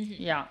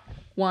 Yeah.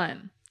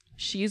 One,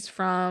 she's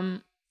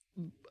from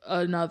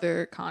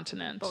another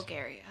continent.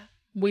 Bulgaria.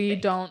 We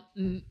don't.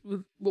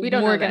 We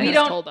don't know Morgan that. has We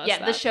don't. told us Yeah,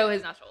 that. the show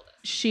has not told us.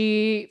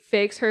 She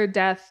fakes her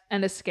death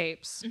and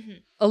escapes.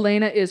 Mhm.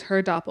 Elena is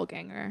her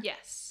doppelganger.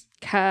 Yes.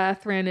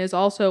 Catherine is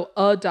also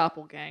a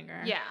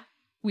doppelganger. Yeah.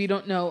 We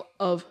don't know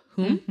of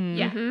whom. Mhm.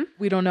 Yeah. Mhm.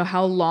 We don't know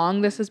how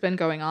long this has been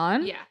going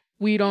on. Yeah.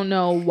 We don't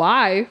know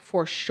why.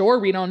 For sure,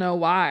 we don't know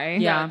why.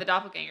 Yeah. No, the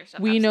doppelganger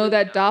stuff. We know absolutely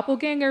that not.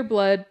 doppelganger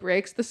blood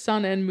breaks the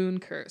sun and moon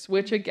curse,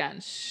 which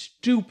again,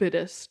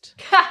 stupidest.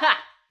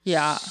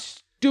 Yeah.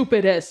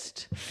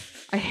 Stupidest.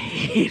 I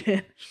hate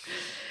it.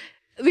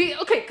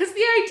 Because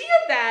the idea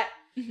that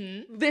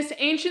Mhm. this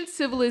ancient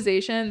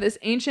civilization, this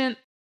ancient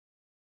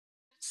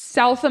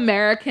South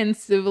American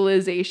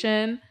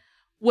civilization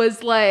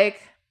was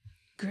like,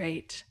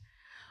 great.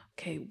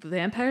 Okay,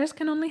 vampires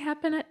can only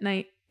happen at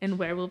night and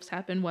werewolves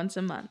happen once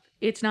a month.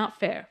 It's not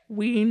fair.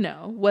 We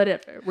know.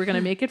 Whatever. We're going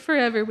to make it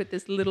forever with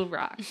this little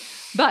rock.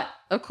 But,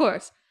 of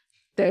course,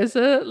 there's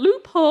a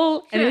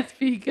loophole. And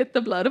if you get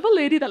the blood of a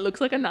lady that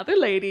looks like another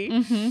lady,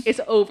 Mhm. it's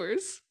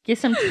overs. Get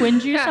some twin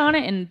juice on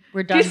it and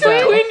we're done. Get some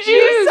bro. twin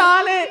juice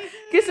on it.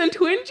 Get some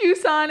twin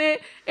juice on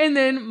it. And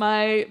then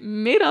my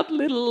made up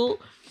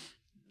little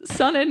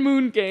sun and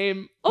moon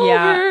game over.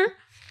 Yeah.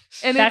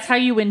 And That's it's, how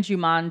you win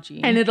Jumanji.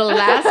 and it'll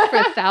last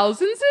for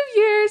thousands of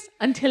years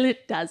until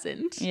it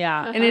doesn't.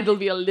 yeah. And it'll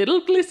be a little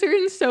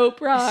glycerin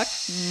soap rock.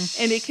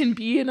 Mm. And it can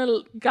be in a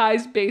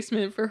guy's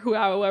basement for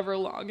however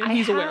long. And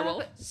he's a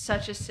werewolf.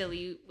 Such a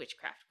silly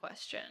witchcraft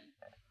question.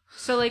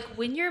 So, like,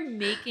 when you're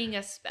making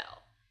a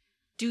spell,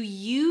 do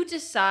you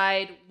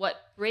decide what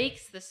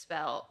breaks the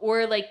spell,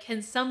 or like,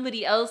 can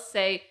somebody else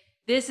say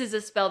this is a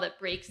spell that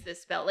breaks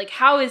this spell? Like,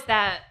 how is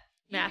that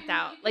mapped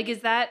out? Like,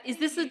 is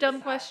this a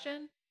dumb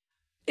question?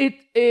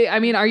 I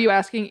mean, are you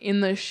asking in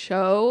the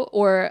show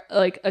or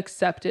like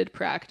accepted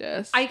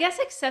practice? I guess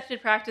accepted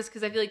practice,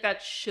 because I feel like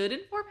that should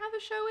inform how the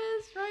show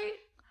is, right?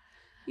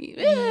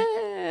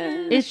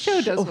 The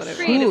show does what it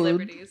Creative Food.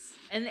 liberties.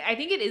 And I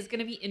think it is going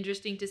to be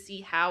interesting to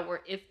see how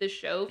or if the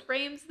show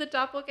frames the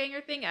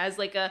doppelganger thing as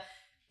like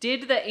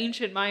did the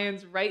ancient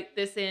Mayans write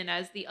this in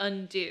as the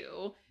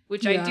undo?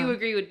 Which I do Yeah.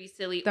 agree would be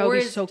silly. That would Or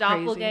be is so crazy.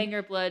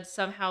 doppelganger blood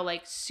somehow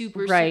like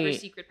super Right.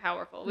 secret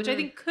powerful? Which I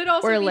think could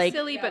also Or, be like-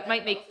 silly, but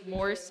might make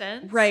more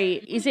sense.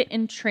 Right. Is it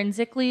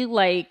intrinsically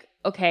like,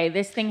 okay,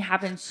 this thing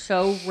happens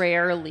so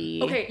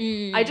rarely?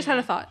 Okay, I just had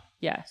a thought.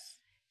 Yes.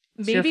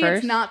 Maybe your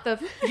it's first? not the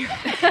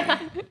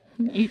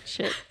Eat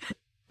shit.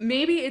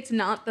 maybe it's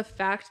not the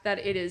fact that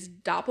it is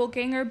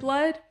doppelganger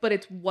blood, but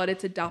it's what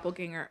it's a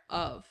doppelganger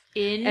of.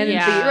 Interesting.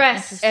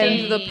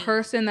 And the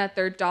person that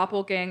they're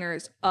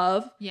doppelgangers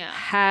of Yeah.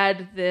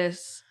 had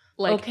this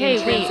like Okay, wait.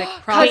 intrinsic Because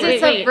property.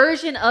 it's wait. a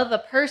version of a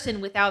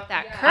person without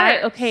that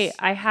curse.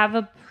 I have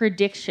a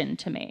prediction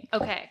to make.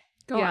 Okay.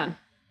 Go Yeah. on.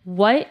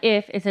 What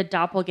if it's a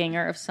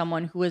doppelganger of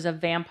someone who is a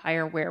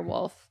vampire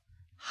werewolf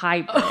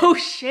hybrid? Oh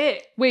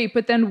shit. Wait,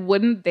 but then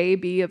wouldn't they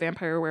be a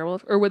vampire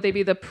werewolf, or would they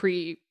be the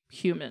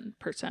pre-human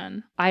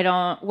person? I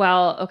don't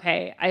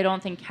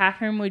think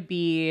Catherine would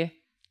be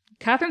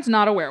Catherine's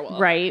not a werewolf,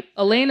 right.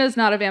 Elena's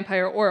not a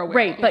vampire or a werewolf,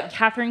 Right, but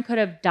Catherine could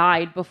have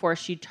died before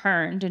she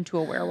turned into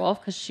a werewolf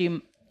because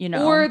she,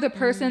 or the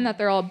person that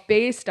they're all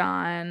based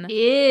on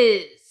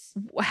Is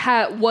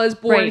was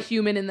born Right.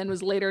 human and then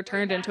was later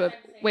turned into a.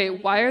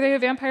 Wait, why are they a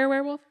vampire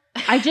werewolf?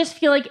 I just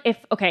feel like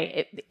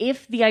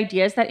if the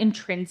idea is that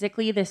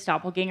intrinsically this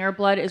doppelganger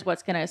blood is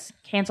what's going to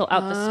cancel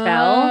out the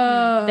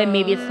spell, then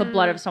maybe it's the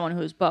blood of someone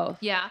who's both.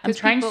 Yeah. I'm 'Cause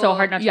trying so people-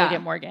 hard not to yeah. look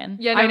at Morgan.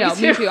 Yeah, I know,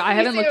 me too. I Me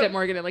haven't looked too. at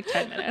Morgan in like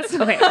 10 minutes.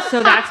 Okay,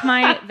 so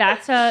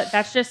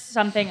that's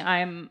something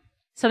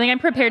I'm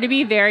prepared to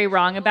be very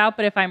wrong about,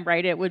 but if I'm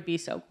right, it would be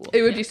so cool.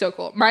 It would be so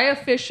cool. My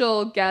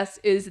official guess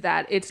is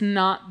that it's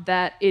not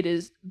that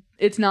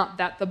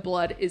the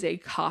blood is a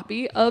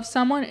copy of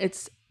someone.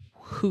 It's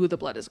who the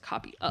blood is a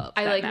copy of.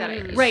 I like that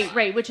matters. idea.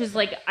 Right, which is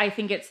like I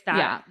think it's that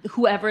Yeah.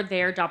 whoever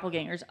their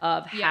doppelgangers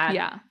of had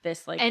Yeah.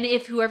 this like And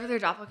if whoever their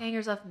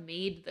doppelgangers of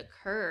made the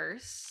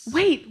curse.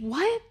 Wait,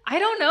 what? I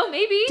don't know,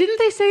 maybe. Didn't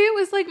they say it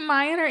was like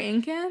Mayan or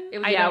Incan?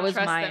 I don't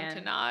trust Mayan. them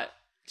to not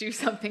do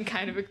something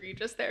kind of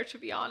egregious there, to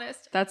be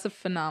honest. That's a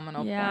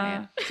phenomenal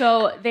point.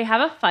 So they have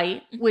a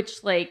fight,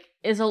 which like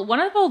is one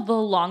of the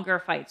longer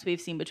fights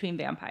we've seen between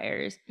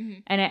vampires,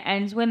 Mhm. and it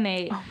ends when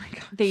Oh my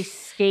god. they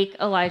stake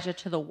Elijah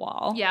to the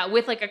wall. Yeah,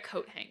 with like a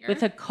coat hanger.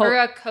 With a coat- Or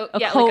a coat. a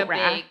Yeah, coat like a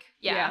rack. big.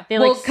 Yeah. They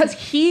Well, like because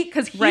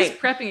he's Right.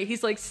 prepping it.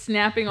 He's like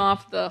snapping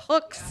off the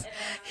hooks.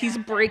 He's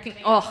breaking.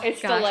 Oh,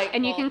 It's gosh. delightful.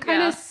 And you can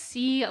kind Yeah. of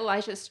see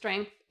Elijah's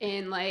strength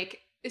in like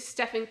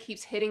Stefan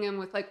keeps hitting him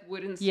with like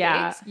wooden stakes.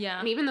 Yeah. Yeah.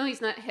 And even though he's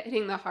not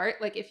hitting the heart,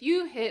 like if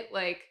you hit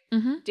like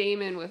Mhm.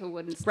 Damon with a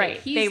wooden stake, Right,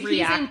 he's, they he's in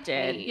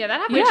reacted. pain. Yeah, that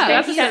happened which, Yeah, they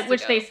that's set,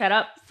 which they set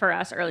up for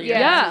us earlier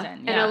Yeah. in the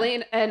season. And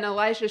Elaine and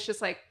Elijah's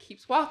just like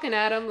keeps walking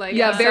at him like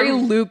Yeah, very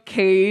some, Luke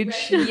Cage.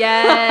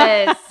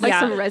 Yes. like Yeah.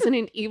 some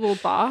Resident Evil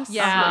boss.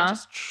 Yeah. Like,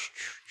 just,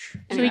 So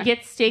anyway. he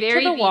gets staked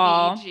Very to the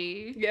wall.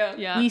 BBG. Yeah.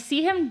 Yeah. We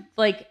see him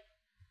like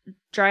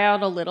dry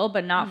out a little,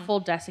 but not Mhm. full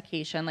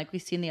desiccation like we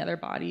see in the other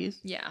bodies.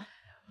 Yeah.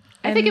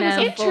 I think it was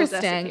And a then- full Interesting,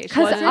 desiccation.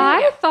 because Was it?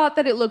 I thought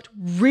that it looked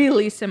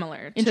really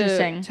similar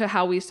Interesting. to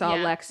how we saw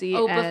Yeah. Lexi.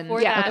 Oh, and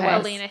before Yeah, that, okay.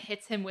 Elena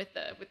hits him with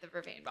the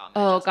vervain bomb.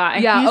 Oh god.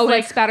 And yeah, he's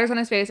like spatters on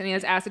his face, and he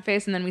has acid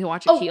face, and then we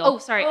watch it heal. Oh,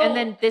 sorry. And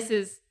then this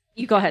is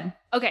you go ahead.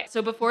 okay.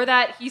 So before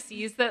that, he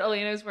sees that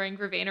Elena is wearing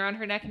vervain around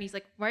her neck, and he's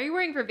like, "Why are you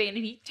wearing vervain?" And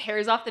he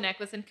tears off the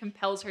necklace and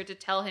compels her to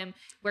tell him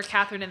where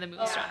Catherine and the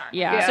Moonstone are.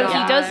 Yeah. So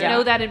Yeah. he does Yeah.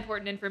 know that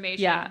important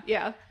information. Yeah.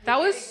 Yeah. That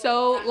was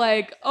so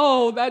like,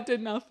 oh, that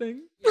did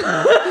nothing.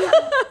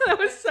 That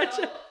was such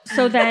a.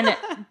 So then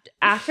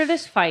after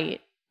this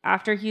fight,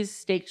 after he's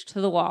staked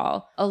to the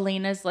wall,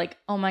 Elena's like,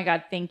 "Oh my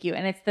god, thank you."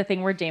 And it's the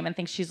thing where Damon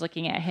thinks she's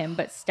looking at him,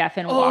 but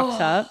Stefan walks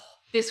up.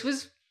 This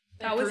was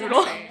That was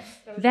brutal. insane.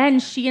 Then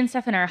she and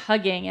Stefan are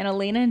hugging, and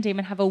Elena and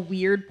Damon have a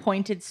weird,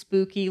 pointed,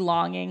 spooky,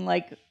 longing,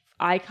 like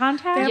eye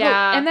contact.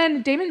 Yeah. And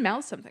then Damon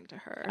mouths something to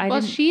her. I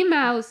Well, didn't- she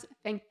mouths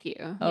 "thank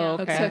you." Oh,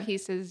 Yeah. okay. So he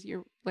says,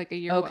 "You're like a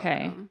you're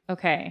Okay. welcome."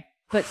 Okay.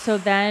 But so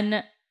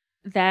then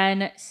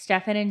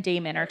Stefan and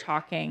Damon are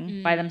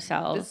talking by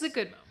themselves. This is a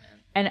good moment.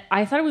 And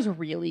I thought it was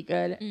really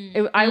good.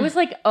 Mm. I was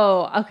like,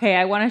 oh, okay,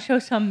 I want to show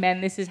some men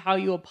this is how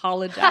you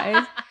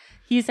apologize.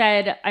 He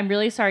said, "I'm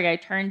really sorry I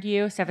turned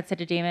you." Stefan said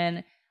to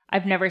Damon,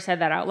 "I've never said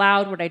that out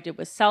loud. What I did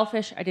was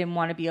selfish. I didn't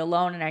want to be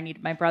alone and I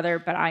needed my brother,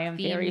 but I am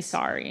very Themes.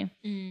 sorry."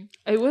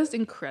 It was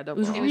incredible.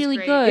 It was was really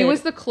great. good. It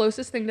was the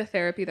closest thing to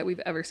therapy that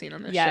we've ever seen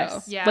on this Yes.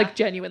 show. Yeah. Like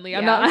genuinely.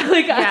 I'm Yeah. not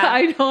like Yeah.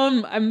 I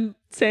know I'm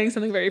saying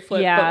something very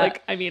flip, Yeah. but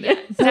like I mean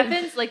it.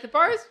 Stefan's like the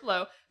bar is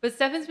low, but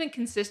Stefan's been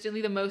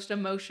consistently the most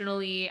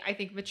emotionally, I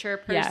think, mature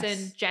person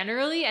Yes.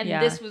 generally, and Yeah.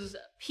 this was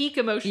peak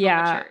emotional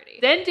Yeah. maturity.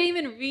 Then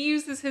Damon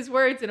reuses his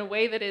words in a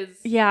way that is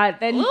Yeah. a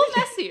Then little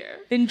messier.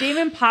 Then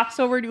Damon pops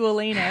over to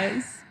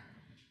Elena's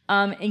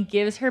and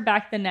gives her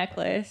back the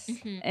necklace.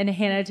 Mhm. And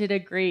Hannah did a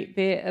great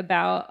bit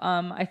about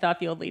I thought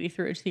the old lady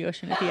threw it to the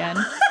ocean at the end.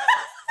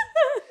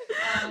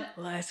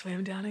 Well, I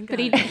swam down and But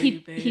he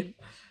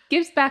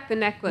gives back the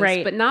necklace,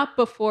 Right. but not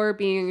before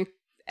being,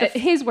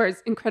 his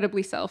words,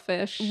 incredibly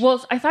selfish.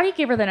 Well, I thought he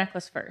gave her the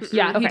necklace first.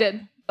 Yeah, Okay. he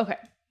did. Okay.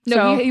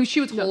 No, So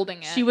she was holding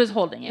it. she was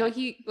holding it. No,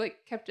 he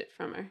like kept it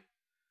from her.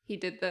 He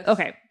did this.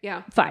 Okay.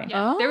 Yeah. Fine.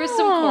 Yeah. There was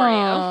some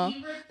choreo. Oh.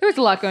 There was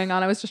a lot going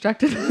on. I was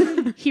distracted.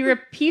 He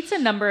repeats a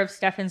number of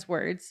Stefan's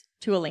words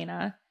to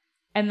Elena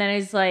and then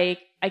is like,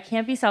 "I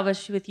can't be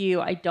selfish with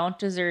you. I don't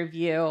deserve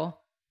you.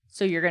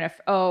 So you're going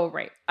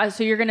to,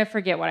 so you're going to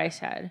forget what I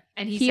said."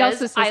 And he, He says,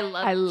 also says, I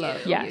love "I you.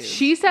 love Yeah. you."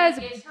 She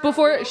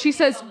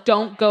says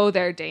don't go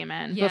there,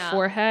 Damon, Yeah.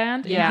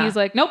 beforehand. Yeah. And he's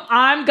like, nope,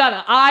 I'm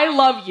gonna. I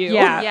love you.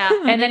 Yeah. Yeah.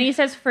 And then he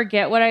says,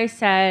 "Forget what I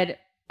said."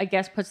 I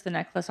guess puts the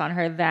necklace on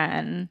her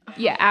then.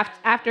 Yeah,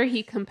 after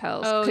he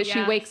compels, Oh, because she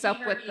yeah. wakes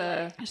up with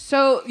the.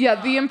 So yeah,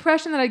 the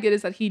impression that I get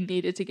is that he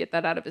needed to get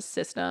that out of his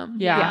system.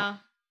 Yeah.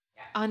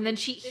 And then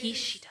she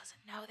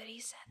doesn't know that he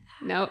said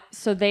that. No,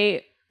 So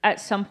they, at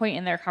some point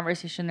in their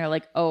conversation, they're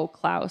like, "Oh,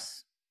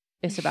 Klaus.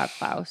 It's about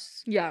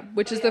Klaus." Yeah,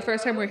 which is the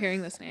first time we're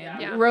hearing this name.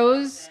 Yeah.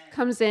 Rose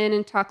comes in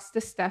and talks to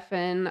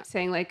Stefan,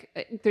 saying like,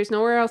 "There's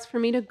nowhere else for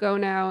me to go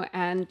now,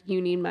 and you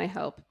need my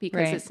help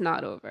because Right. it's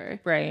not over."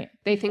 Right.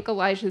 They think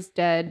Elijah's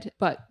dead,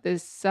 but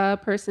this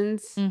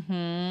person's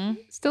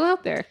Mm-hmm. still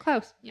out there,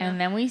 Klaus. Yeah. And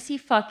then we see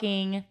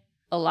fucking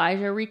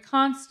Elijah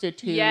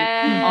reconstitute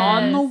Yes.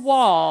 on the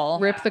wall.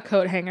 Rip the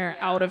coat hanger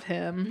out of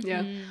him.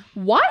 Yeah.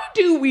 Why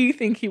do we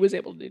think he was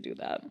able to do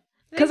that?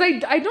 Because I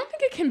don't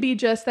think it can be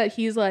just that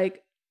he's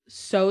like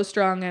so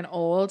strong and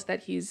old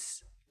that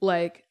he's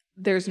like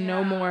there's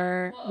no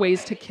more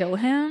ways to kill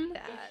him.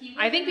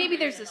 I think maybe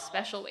there's a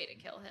special way to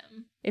kill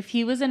him. If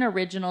he was an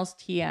originals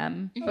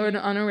TM, Or an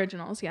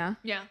unoriginals, yeah.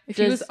 Yeah. If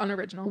he was Does-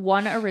 unoriginal.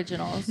 one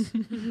originals,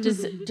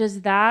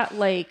 does that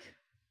like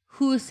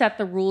who set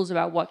the rules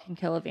about what can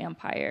kill a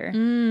vampire?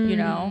 You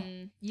know?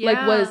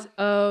 Like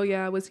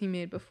was he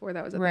made before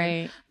that was a thing?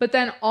 Right. But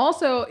then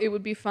also it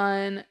would be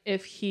fun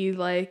if he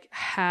like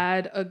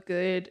had a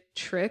good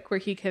trick where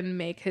he can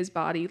make his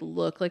body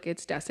look like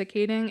it's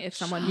desiccating if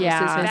someone Yeah.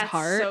 misses his That's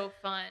heart. so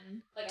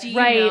fun. Do you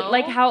Right. know?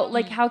 Like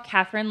how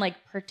Catherine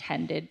like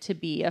pretended to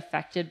be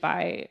affected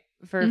by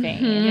Vervain.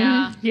 Mhm.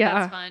 Yeah. Yeah.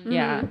 That's fun.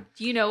 Yeah.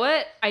 Do you know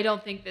what? I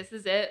don't think this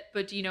is it,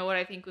 but do you know what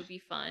I think would be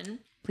fun?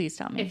 Please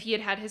tell me. If he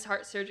had had his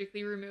heart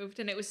surgically removed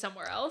and it was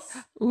somewhere else.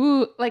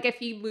 Ooh, like if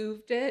he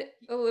moved it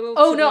a little.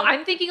 Oh to no, the-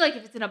 I'm thinking like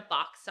if it's in a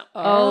box somewhere.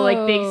 Oh,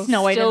 like big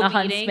Snow White Still and the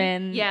beating?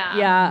 Huntsman. Yeah.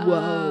 Yeah.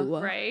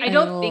 Whoa. Right. I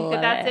don't think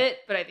love that's it. it,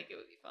 but I think it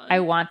would be fun. I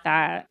want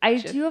that. I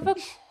do have a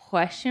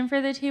question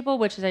for the table,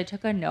 which is I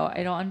took a note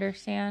I don't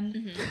understand.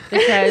 Mm-hmm.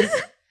 It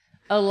says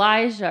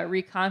Elijah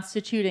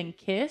reconstitute and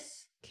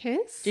kiss.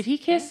 kiss. Did he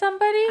kiss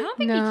somebody? I don't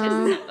think No. he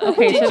kisses him.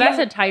 Okay, so that's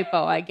a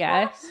typo, I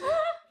guess.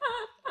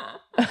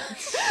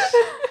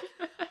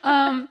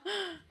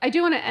 I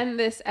do want to end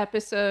this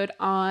episode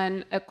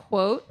on a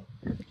quote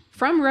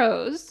from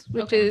Rose,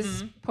 which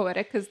is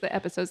poetic because the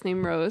episode's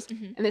named Rose,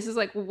 and this is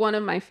like one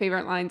of my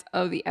favorite lines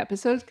of the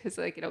episode because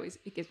like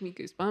it gives me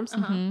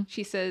goosebumps.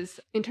 She says,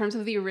 in terms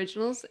of the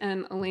originals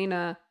and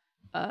Elena,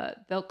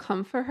 they'll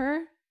come for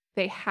her.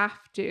 They have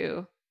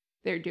to.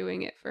 They're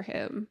doing it for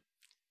him.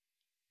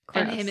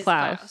 And him is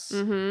Klaus.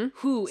 Mm-hmm.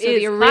 Who So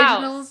is the Klaus?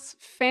 originals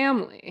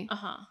family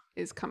Uh-huh.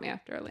 is coming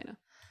after Elena.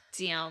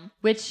 Damn.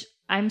 Which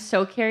I'm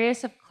so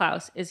curious if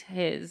Klaus is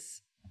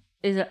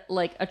it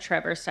like a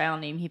Trevor style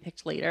name he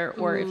picked later,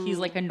 or if he's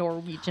like a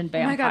Norwegian Oh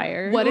my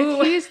vampire. God. What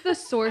if he's the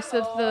source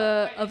of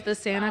the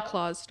Santa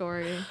Claus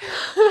story?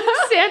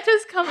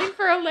 Santa's coming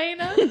for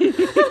Elena.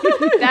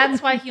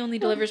 That's why he only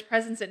delivers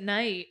presents at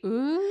night.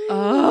 Ooh.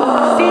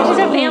 Santa's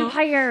a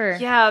vampire.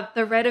 Yeah,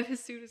 the red of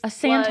his suit is A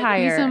blood.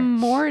 Santire. He's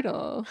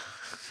immortal.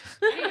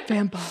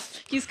 Vampire.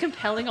 He's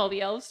compelling all the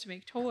elves to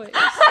make toys.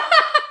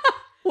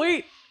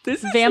 Wait,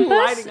 this is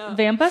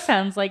Vampa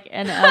sounds like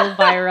an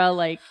Elvira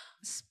like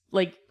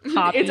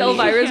copy. It's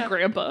Elvira's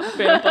grandpa.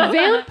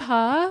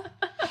 Vampa.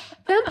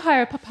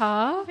 Vampire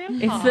papa.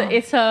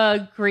 It's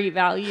a great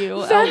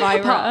value,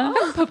 Elvira.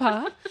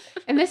 Papa.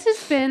 And this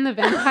has been the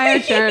Vampire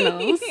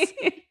Journals,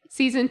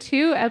 Season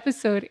 2,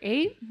 Episode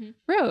 8,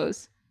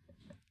 Rose.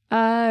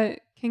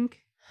 Kink,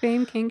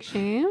 fame, kink,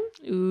 shame?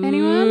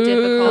 Anyone?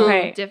 Difficult.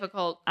 Okay.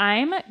 Difficult.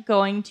 I'm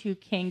going to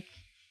kink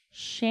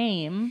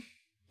shame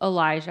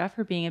Elijah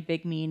for being a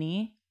big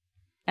meanie,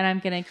 and I'm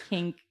gonna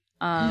kink.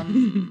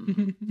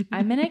 I'm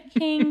gonna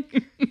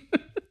kink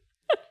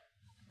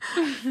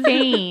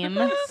fame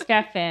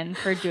Stefan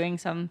for doing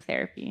some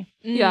therapy.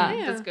 Yeah.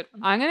 That's a good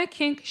one. I'm gonna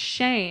kink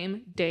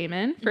shame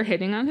Damon for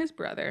hitting on his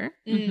brother.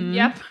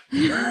 Yep.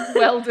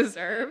 Well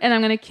deserved. And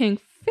I'm gonna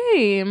kink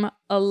fame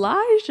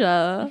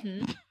Elijah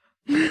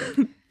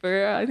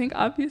for I think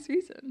obvious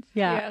reasons.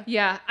 Yeah.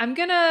 Yeah. I'm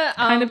gonna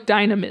Kind of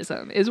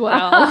dynamism as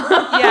well.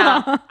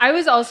 yeah. I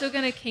was also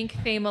gonna kink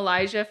fame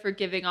Elijah for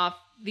giving off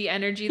the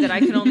energy that I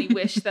can only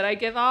wish that I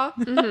give off.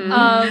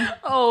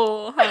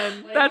 Oh,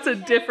 hun, that's a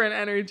different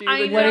energy.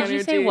 I than know. What your did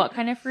you say? energy. What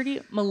kind of fruity?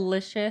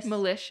 Malicious.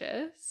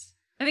 Malicious.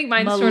 I think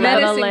mine's sort of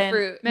Malevolent.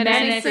 fruit.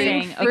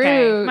 Menacing. Fruit.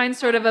 Okay. Mine's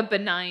sort of a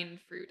benign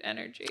fruit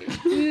energy.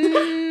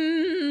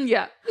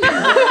 Yeah.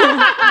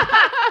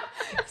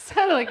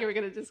 Sounded like you were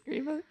going to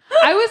describe it.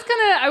 I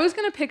was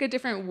gonna pick a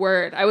different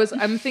word.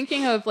 I'm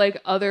thinking of like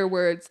other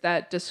words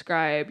that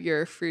describe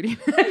your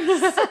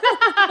fruitiness.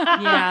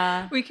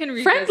 Yeah. We can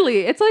read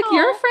Friendly. It's like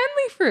you're a Aw.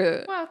 friendly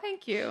fruit. Wow,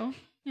 thank you.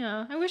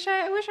 Yeah, I wish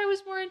I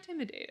was more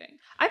intimidating.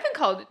 I've been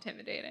called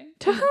intimidating.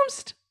 To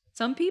whomst?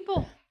 Some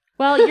people.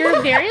 Well,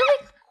 you're very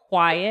like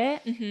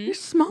quiet You're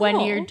small. when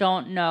you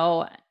don't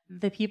know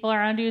the people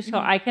around you. So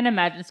I can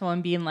imagine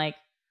someone being like,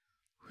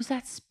 "Who's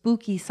that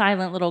spooky,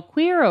 silent little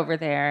queer over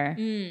there?"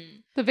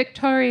 The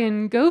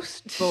Victorian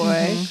ghost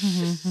boy.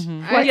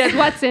 Yes.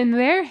 What's in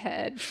their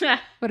head?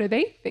 What are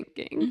they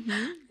thinking?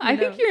 I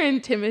think you're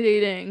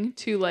intimidating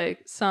to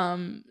like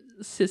some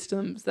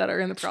systems that are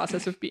in the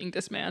process of being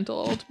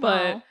dismantled,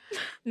 but Well,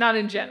 not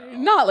in general.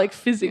 not like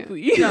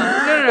physically.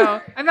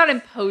 No. I'm not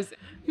imposing.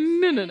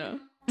 No.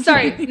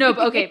 Sorry, no,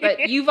 but okay,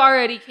 but you've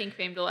already kink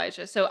famed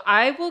Elijah. So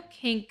I will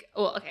kink,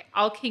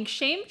 I'll kink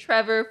shame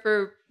Trevor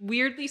for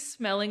weirdly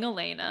smelling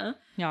Elena.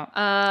 Yeah.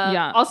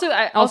 Yeah. Also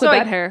Also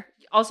bad hair.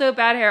 Also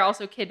bad hair,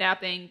 also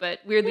kidnapping, but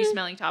weirdly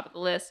smelling top of the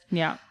list.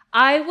 Yeah.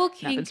 I will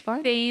kink Happens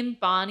fine. fame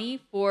Bonnie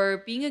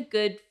for being a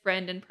good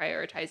friend and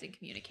prioritizing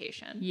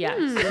communication.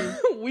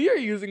 Yes. We are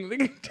using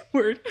the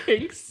word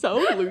kink so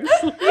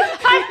loosely.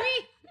 I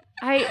mean,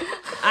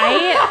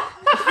 I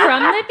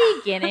from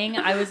the beginning,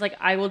 I was like,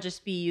 I will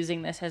just be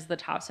using this as the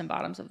tops and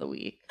bottoms of the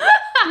week.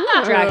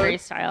 Drag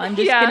Race style. I'm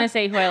just gonna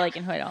say who I like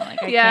and who I don't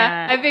like.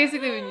 I've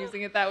basically been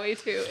using it that way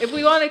too. If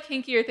we want a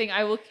kinkier thing,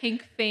 I will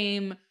kink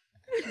fame.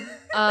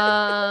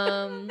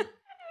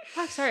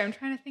 Fuck, sorry, I'm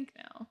trying to think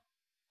now.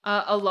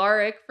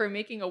 Alaric for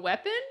making a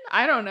weapon?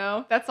 I don't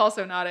know. That's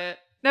also not it.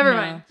 Never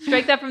mind.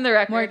 Strike that from the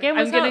record. Morgan,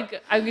 I'm still gonna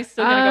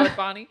go with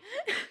Bonnie.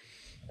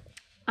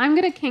 I'm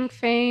gonna kink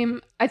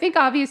fame. I think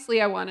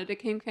obviously I wanted to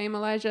kink fame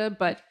Elijah,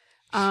 but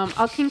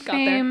I'll kink Got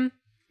there. fame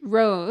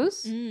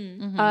Rose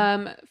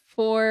Mhm.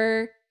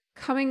 for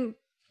coming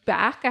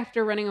back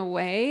after running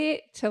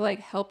away to like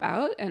help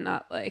out and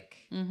not like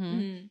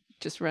Mhm.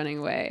 just running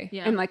away.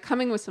 Yeah. And like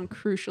coming with some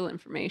crucial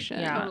information.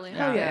 Yeah. Totally.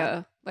 Oh,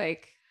 yeah.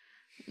 Like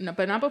No,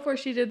 but not before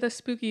she did the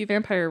spooky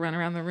vampire run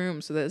around the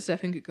room so that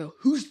Stefan could go,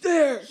 "Who's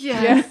there?"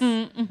 Yes.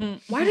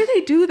 Why do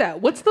they do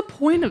that? What's the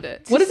point of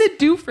it? What does it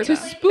do for to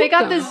them? spook They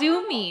got the them.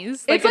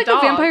 zoomies. It's like a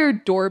dog. vampire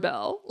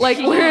doorbell, like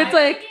where it's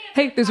like,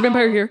 "Hey, there's a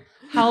vampire here."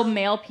 How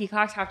male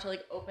peacocks have to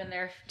like open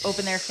their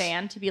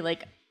fan to be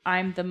like,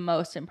 I'm the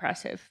most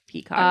impressive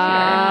peacock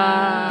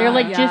here. They're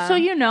like, just so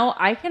you know,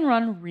 I can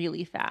run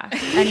really fast.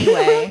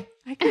 Anyway.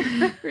 I can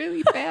run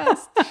really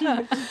fast.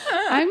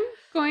 I'm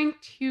going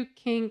to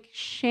kink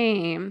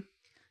shame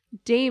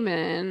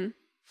Damon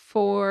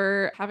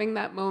for having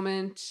that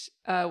moment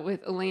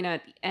with Elena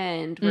at the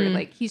end where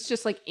like he's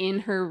just like in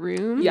her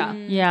room. Yeah,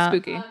 Yeah.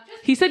 spooky.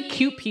 He said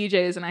cute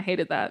PJs, and I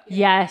hated that.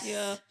 Yes.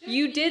 Yeah.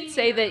 You did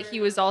say that he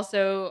was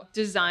also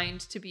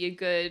designed to be a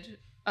good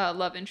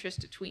love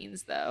interest to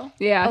tweens, though.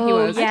 Yeah, he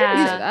Oh, was. yeah. I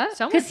didn't say that.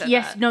 Someone Because said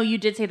yes, that. no, you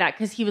did say that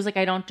because he was like,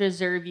 I don't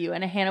deserve you,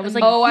 and Hannah was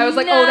like, Oh, I was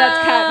like, "Oh, that's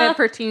 "No." catnip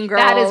for teen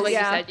girls." That is what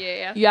Yeah. you said.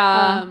 Yeah.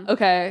 Yeah. Um,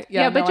 Okay.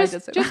 Yeah. but no, I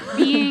did say just that.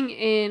 being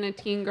in a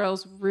teen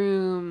girl's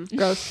room,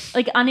 gross.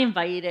 like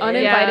uninvited.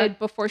 uninvited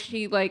before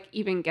she like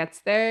even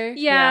gets there.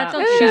 Yeah.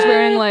 Don't do She's that.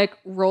 wearing like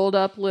rolled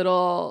up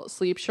little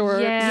sleep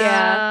shorts.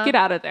 Yeah. Get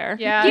out of there.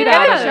 Yeah. Get Get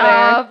out a of there.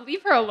 job.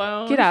 Leave her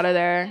alone. Get out of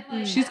there.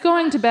 She's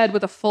going to bed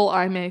with a full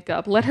eye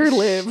makeup. Let her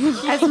live.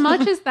 As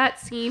much as that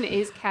scene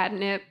is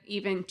catnip,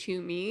 even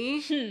to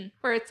me,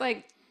 where it's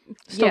like,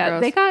 Still yeah,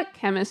 gross. they got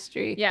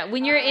chemistry. Yeah.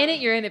 When you're in it,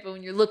 you're in it. But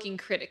when you're looking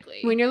critically,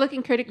 When you're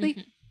looking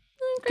critically,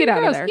 Get out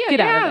of gross. there. Yeah, Get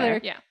out of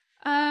there.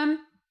 yeah.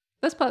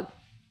 Let's plug.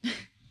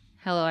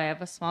 Hello, I have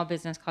a small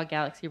business called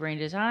Galaxy Brain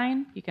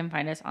Design. You can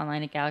find us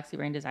online at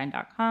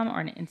galaxybraindesign.com or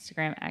on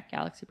Instagram at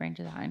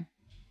galaxybraindesign.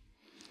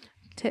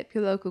 Tip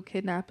your local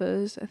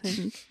kidnappers, I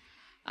think.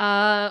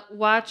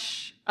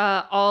 Watch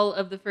all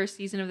of the first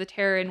season of The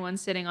Terror in one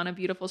sitting on a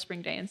beautiful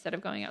spring day instead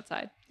of going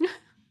outside.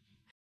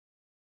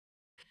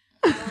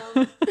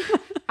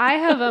 I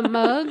have a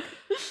mug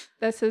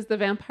that says the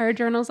Vampire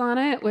Journals on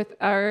it with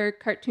our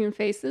cartoon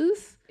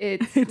faces.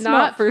 It's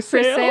not for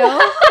sale.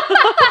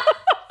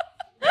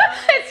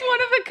 It's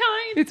one of a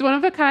kind. It's one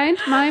of a kind.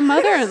 My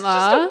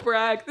mother-in-law.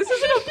 brag. This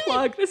isn't a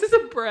plug. This is a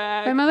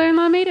brag. My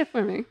mother-in-law made it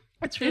for me.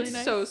 It's really It's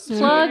nice. so sweet.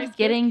 Plug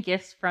getting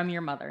gifts from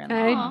your mother-in-law.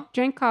 I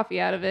drank coffee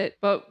out of it,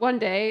 but one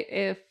day,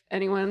 if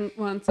anyone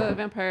wants a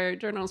Vampire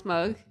Journals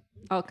mug,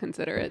 I'll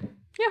consider it.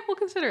 Yeah, we'll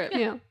consider it.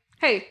 Yeah.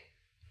 Hey,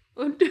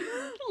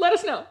 let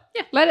us know.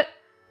 Yeah. Let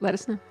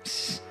us know.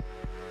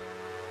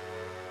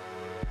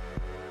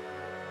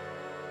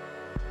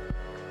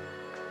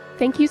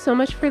 Thank you so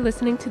much for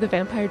listening to the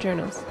Vampire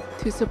Journals.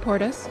 To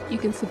support us, you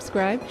can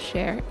subscribe,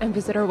 share, and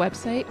visit our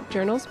website,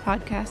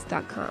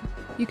 journalspodcast.com.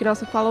 You can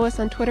also follow us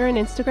on Twitter and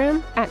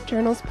Instagram at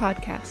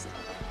journalspodcast.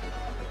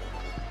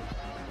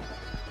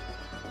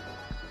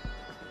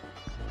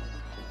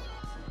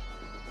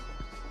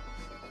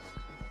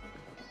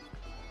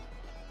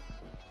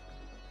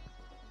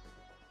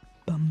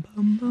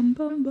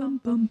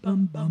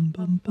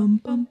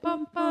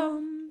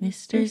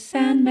 Mr.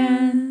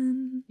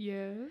 Sandman,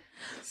 Yeah.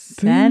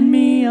 send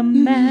me a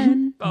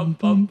man,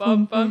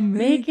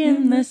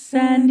 making the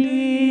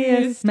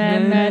sandiest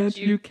man that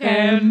you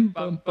can.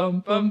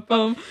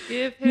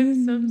 Give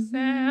him some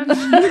sand.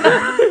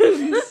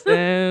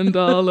 Sand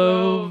all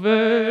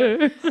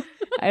over.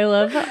 I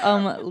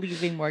love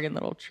leaving Morgan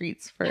little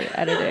treats for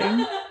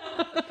editing.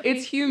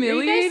 It's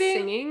humiliating.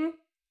 singing?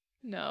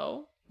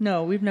 No.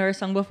 No, we've never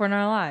sung before in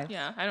our lives.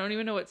 Yeah. I don't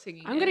even know what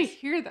singing I'm is. going to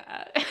hear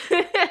that.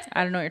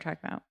 I don't know what you're talking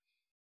about.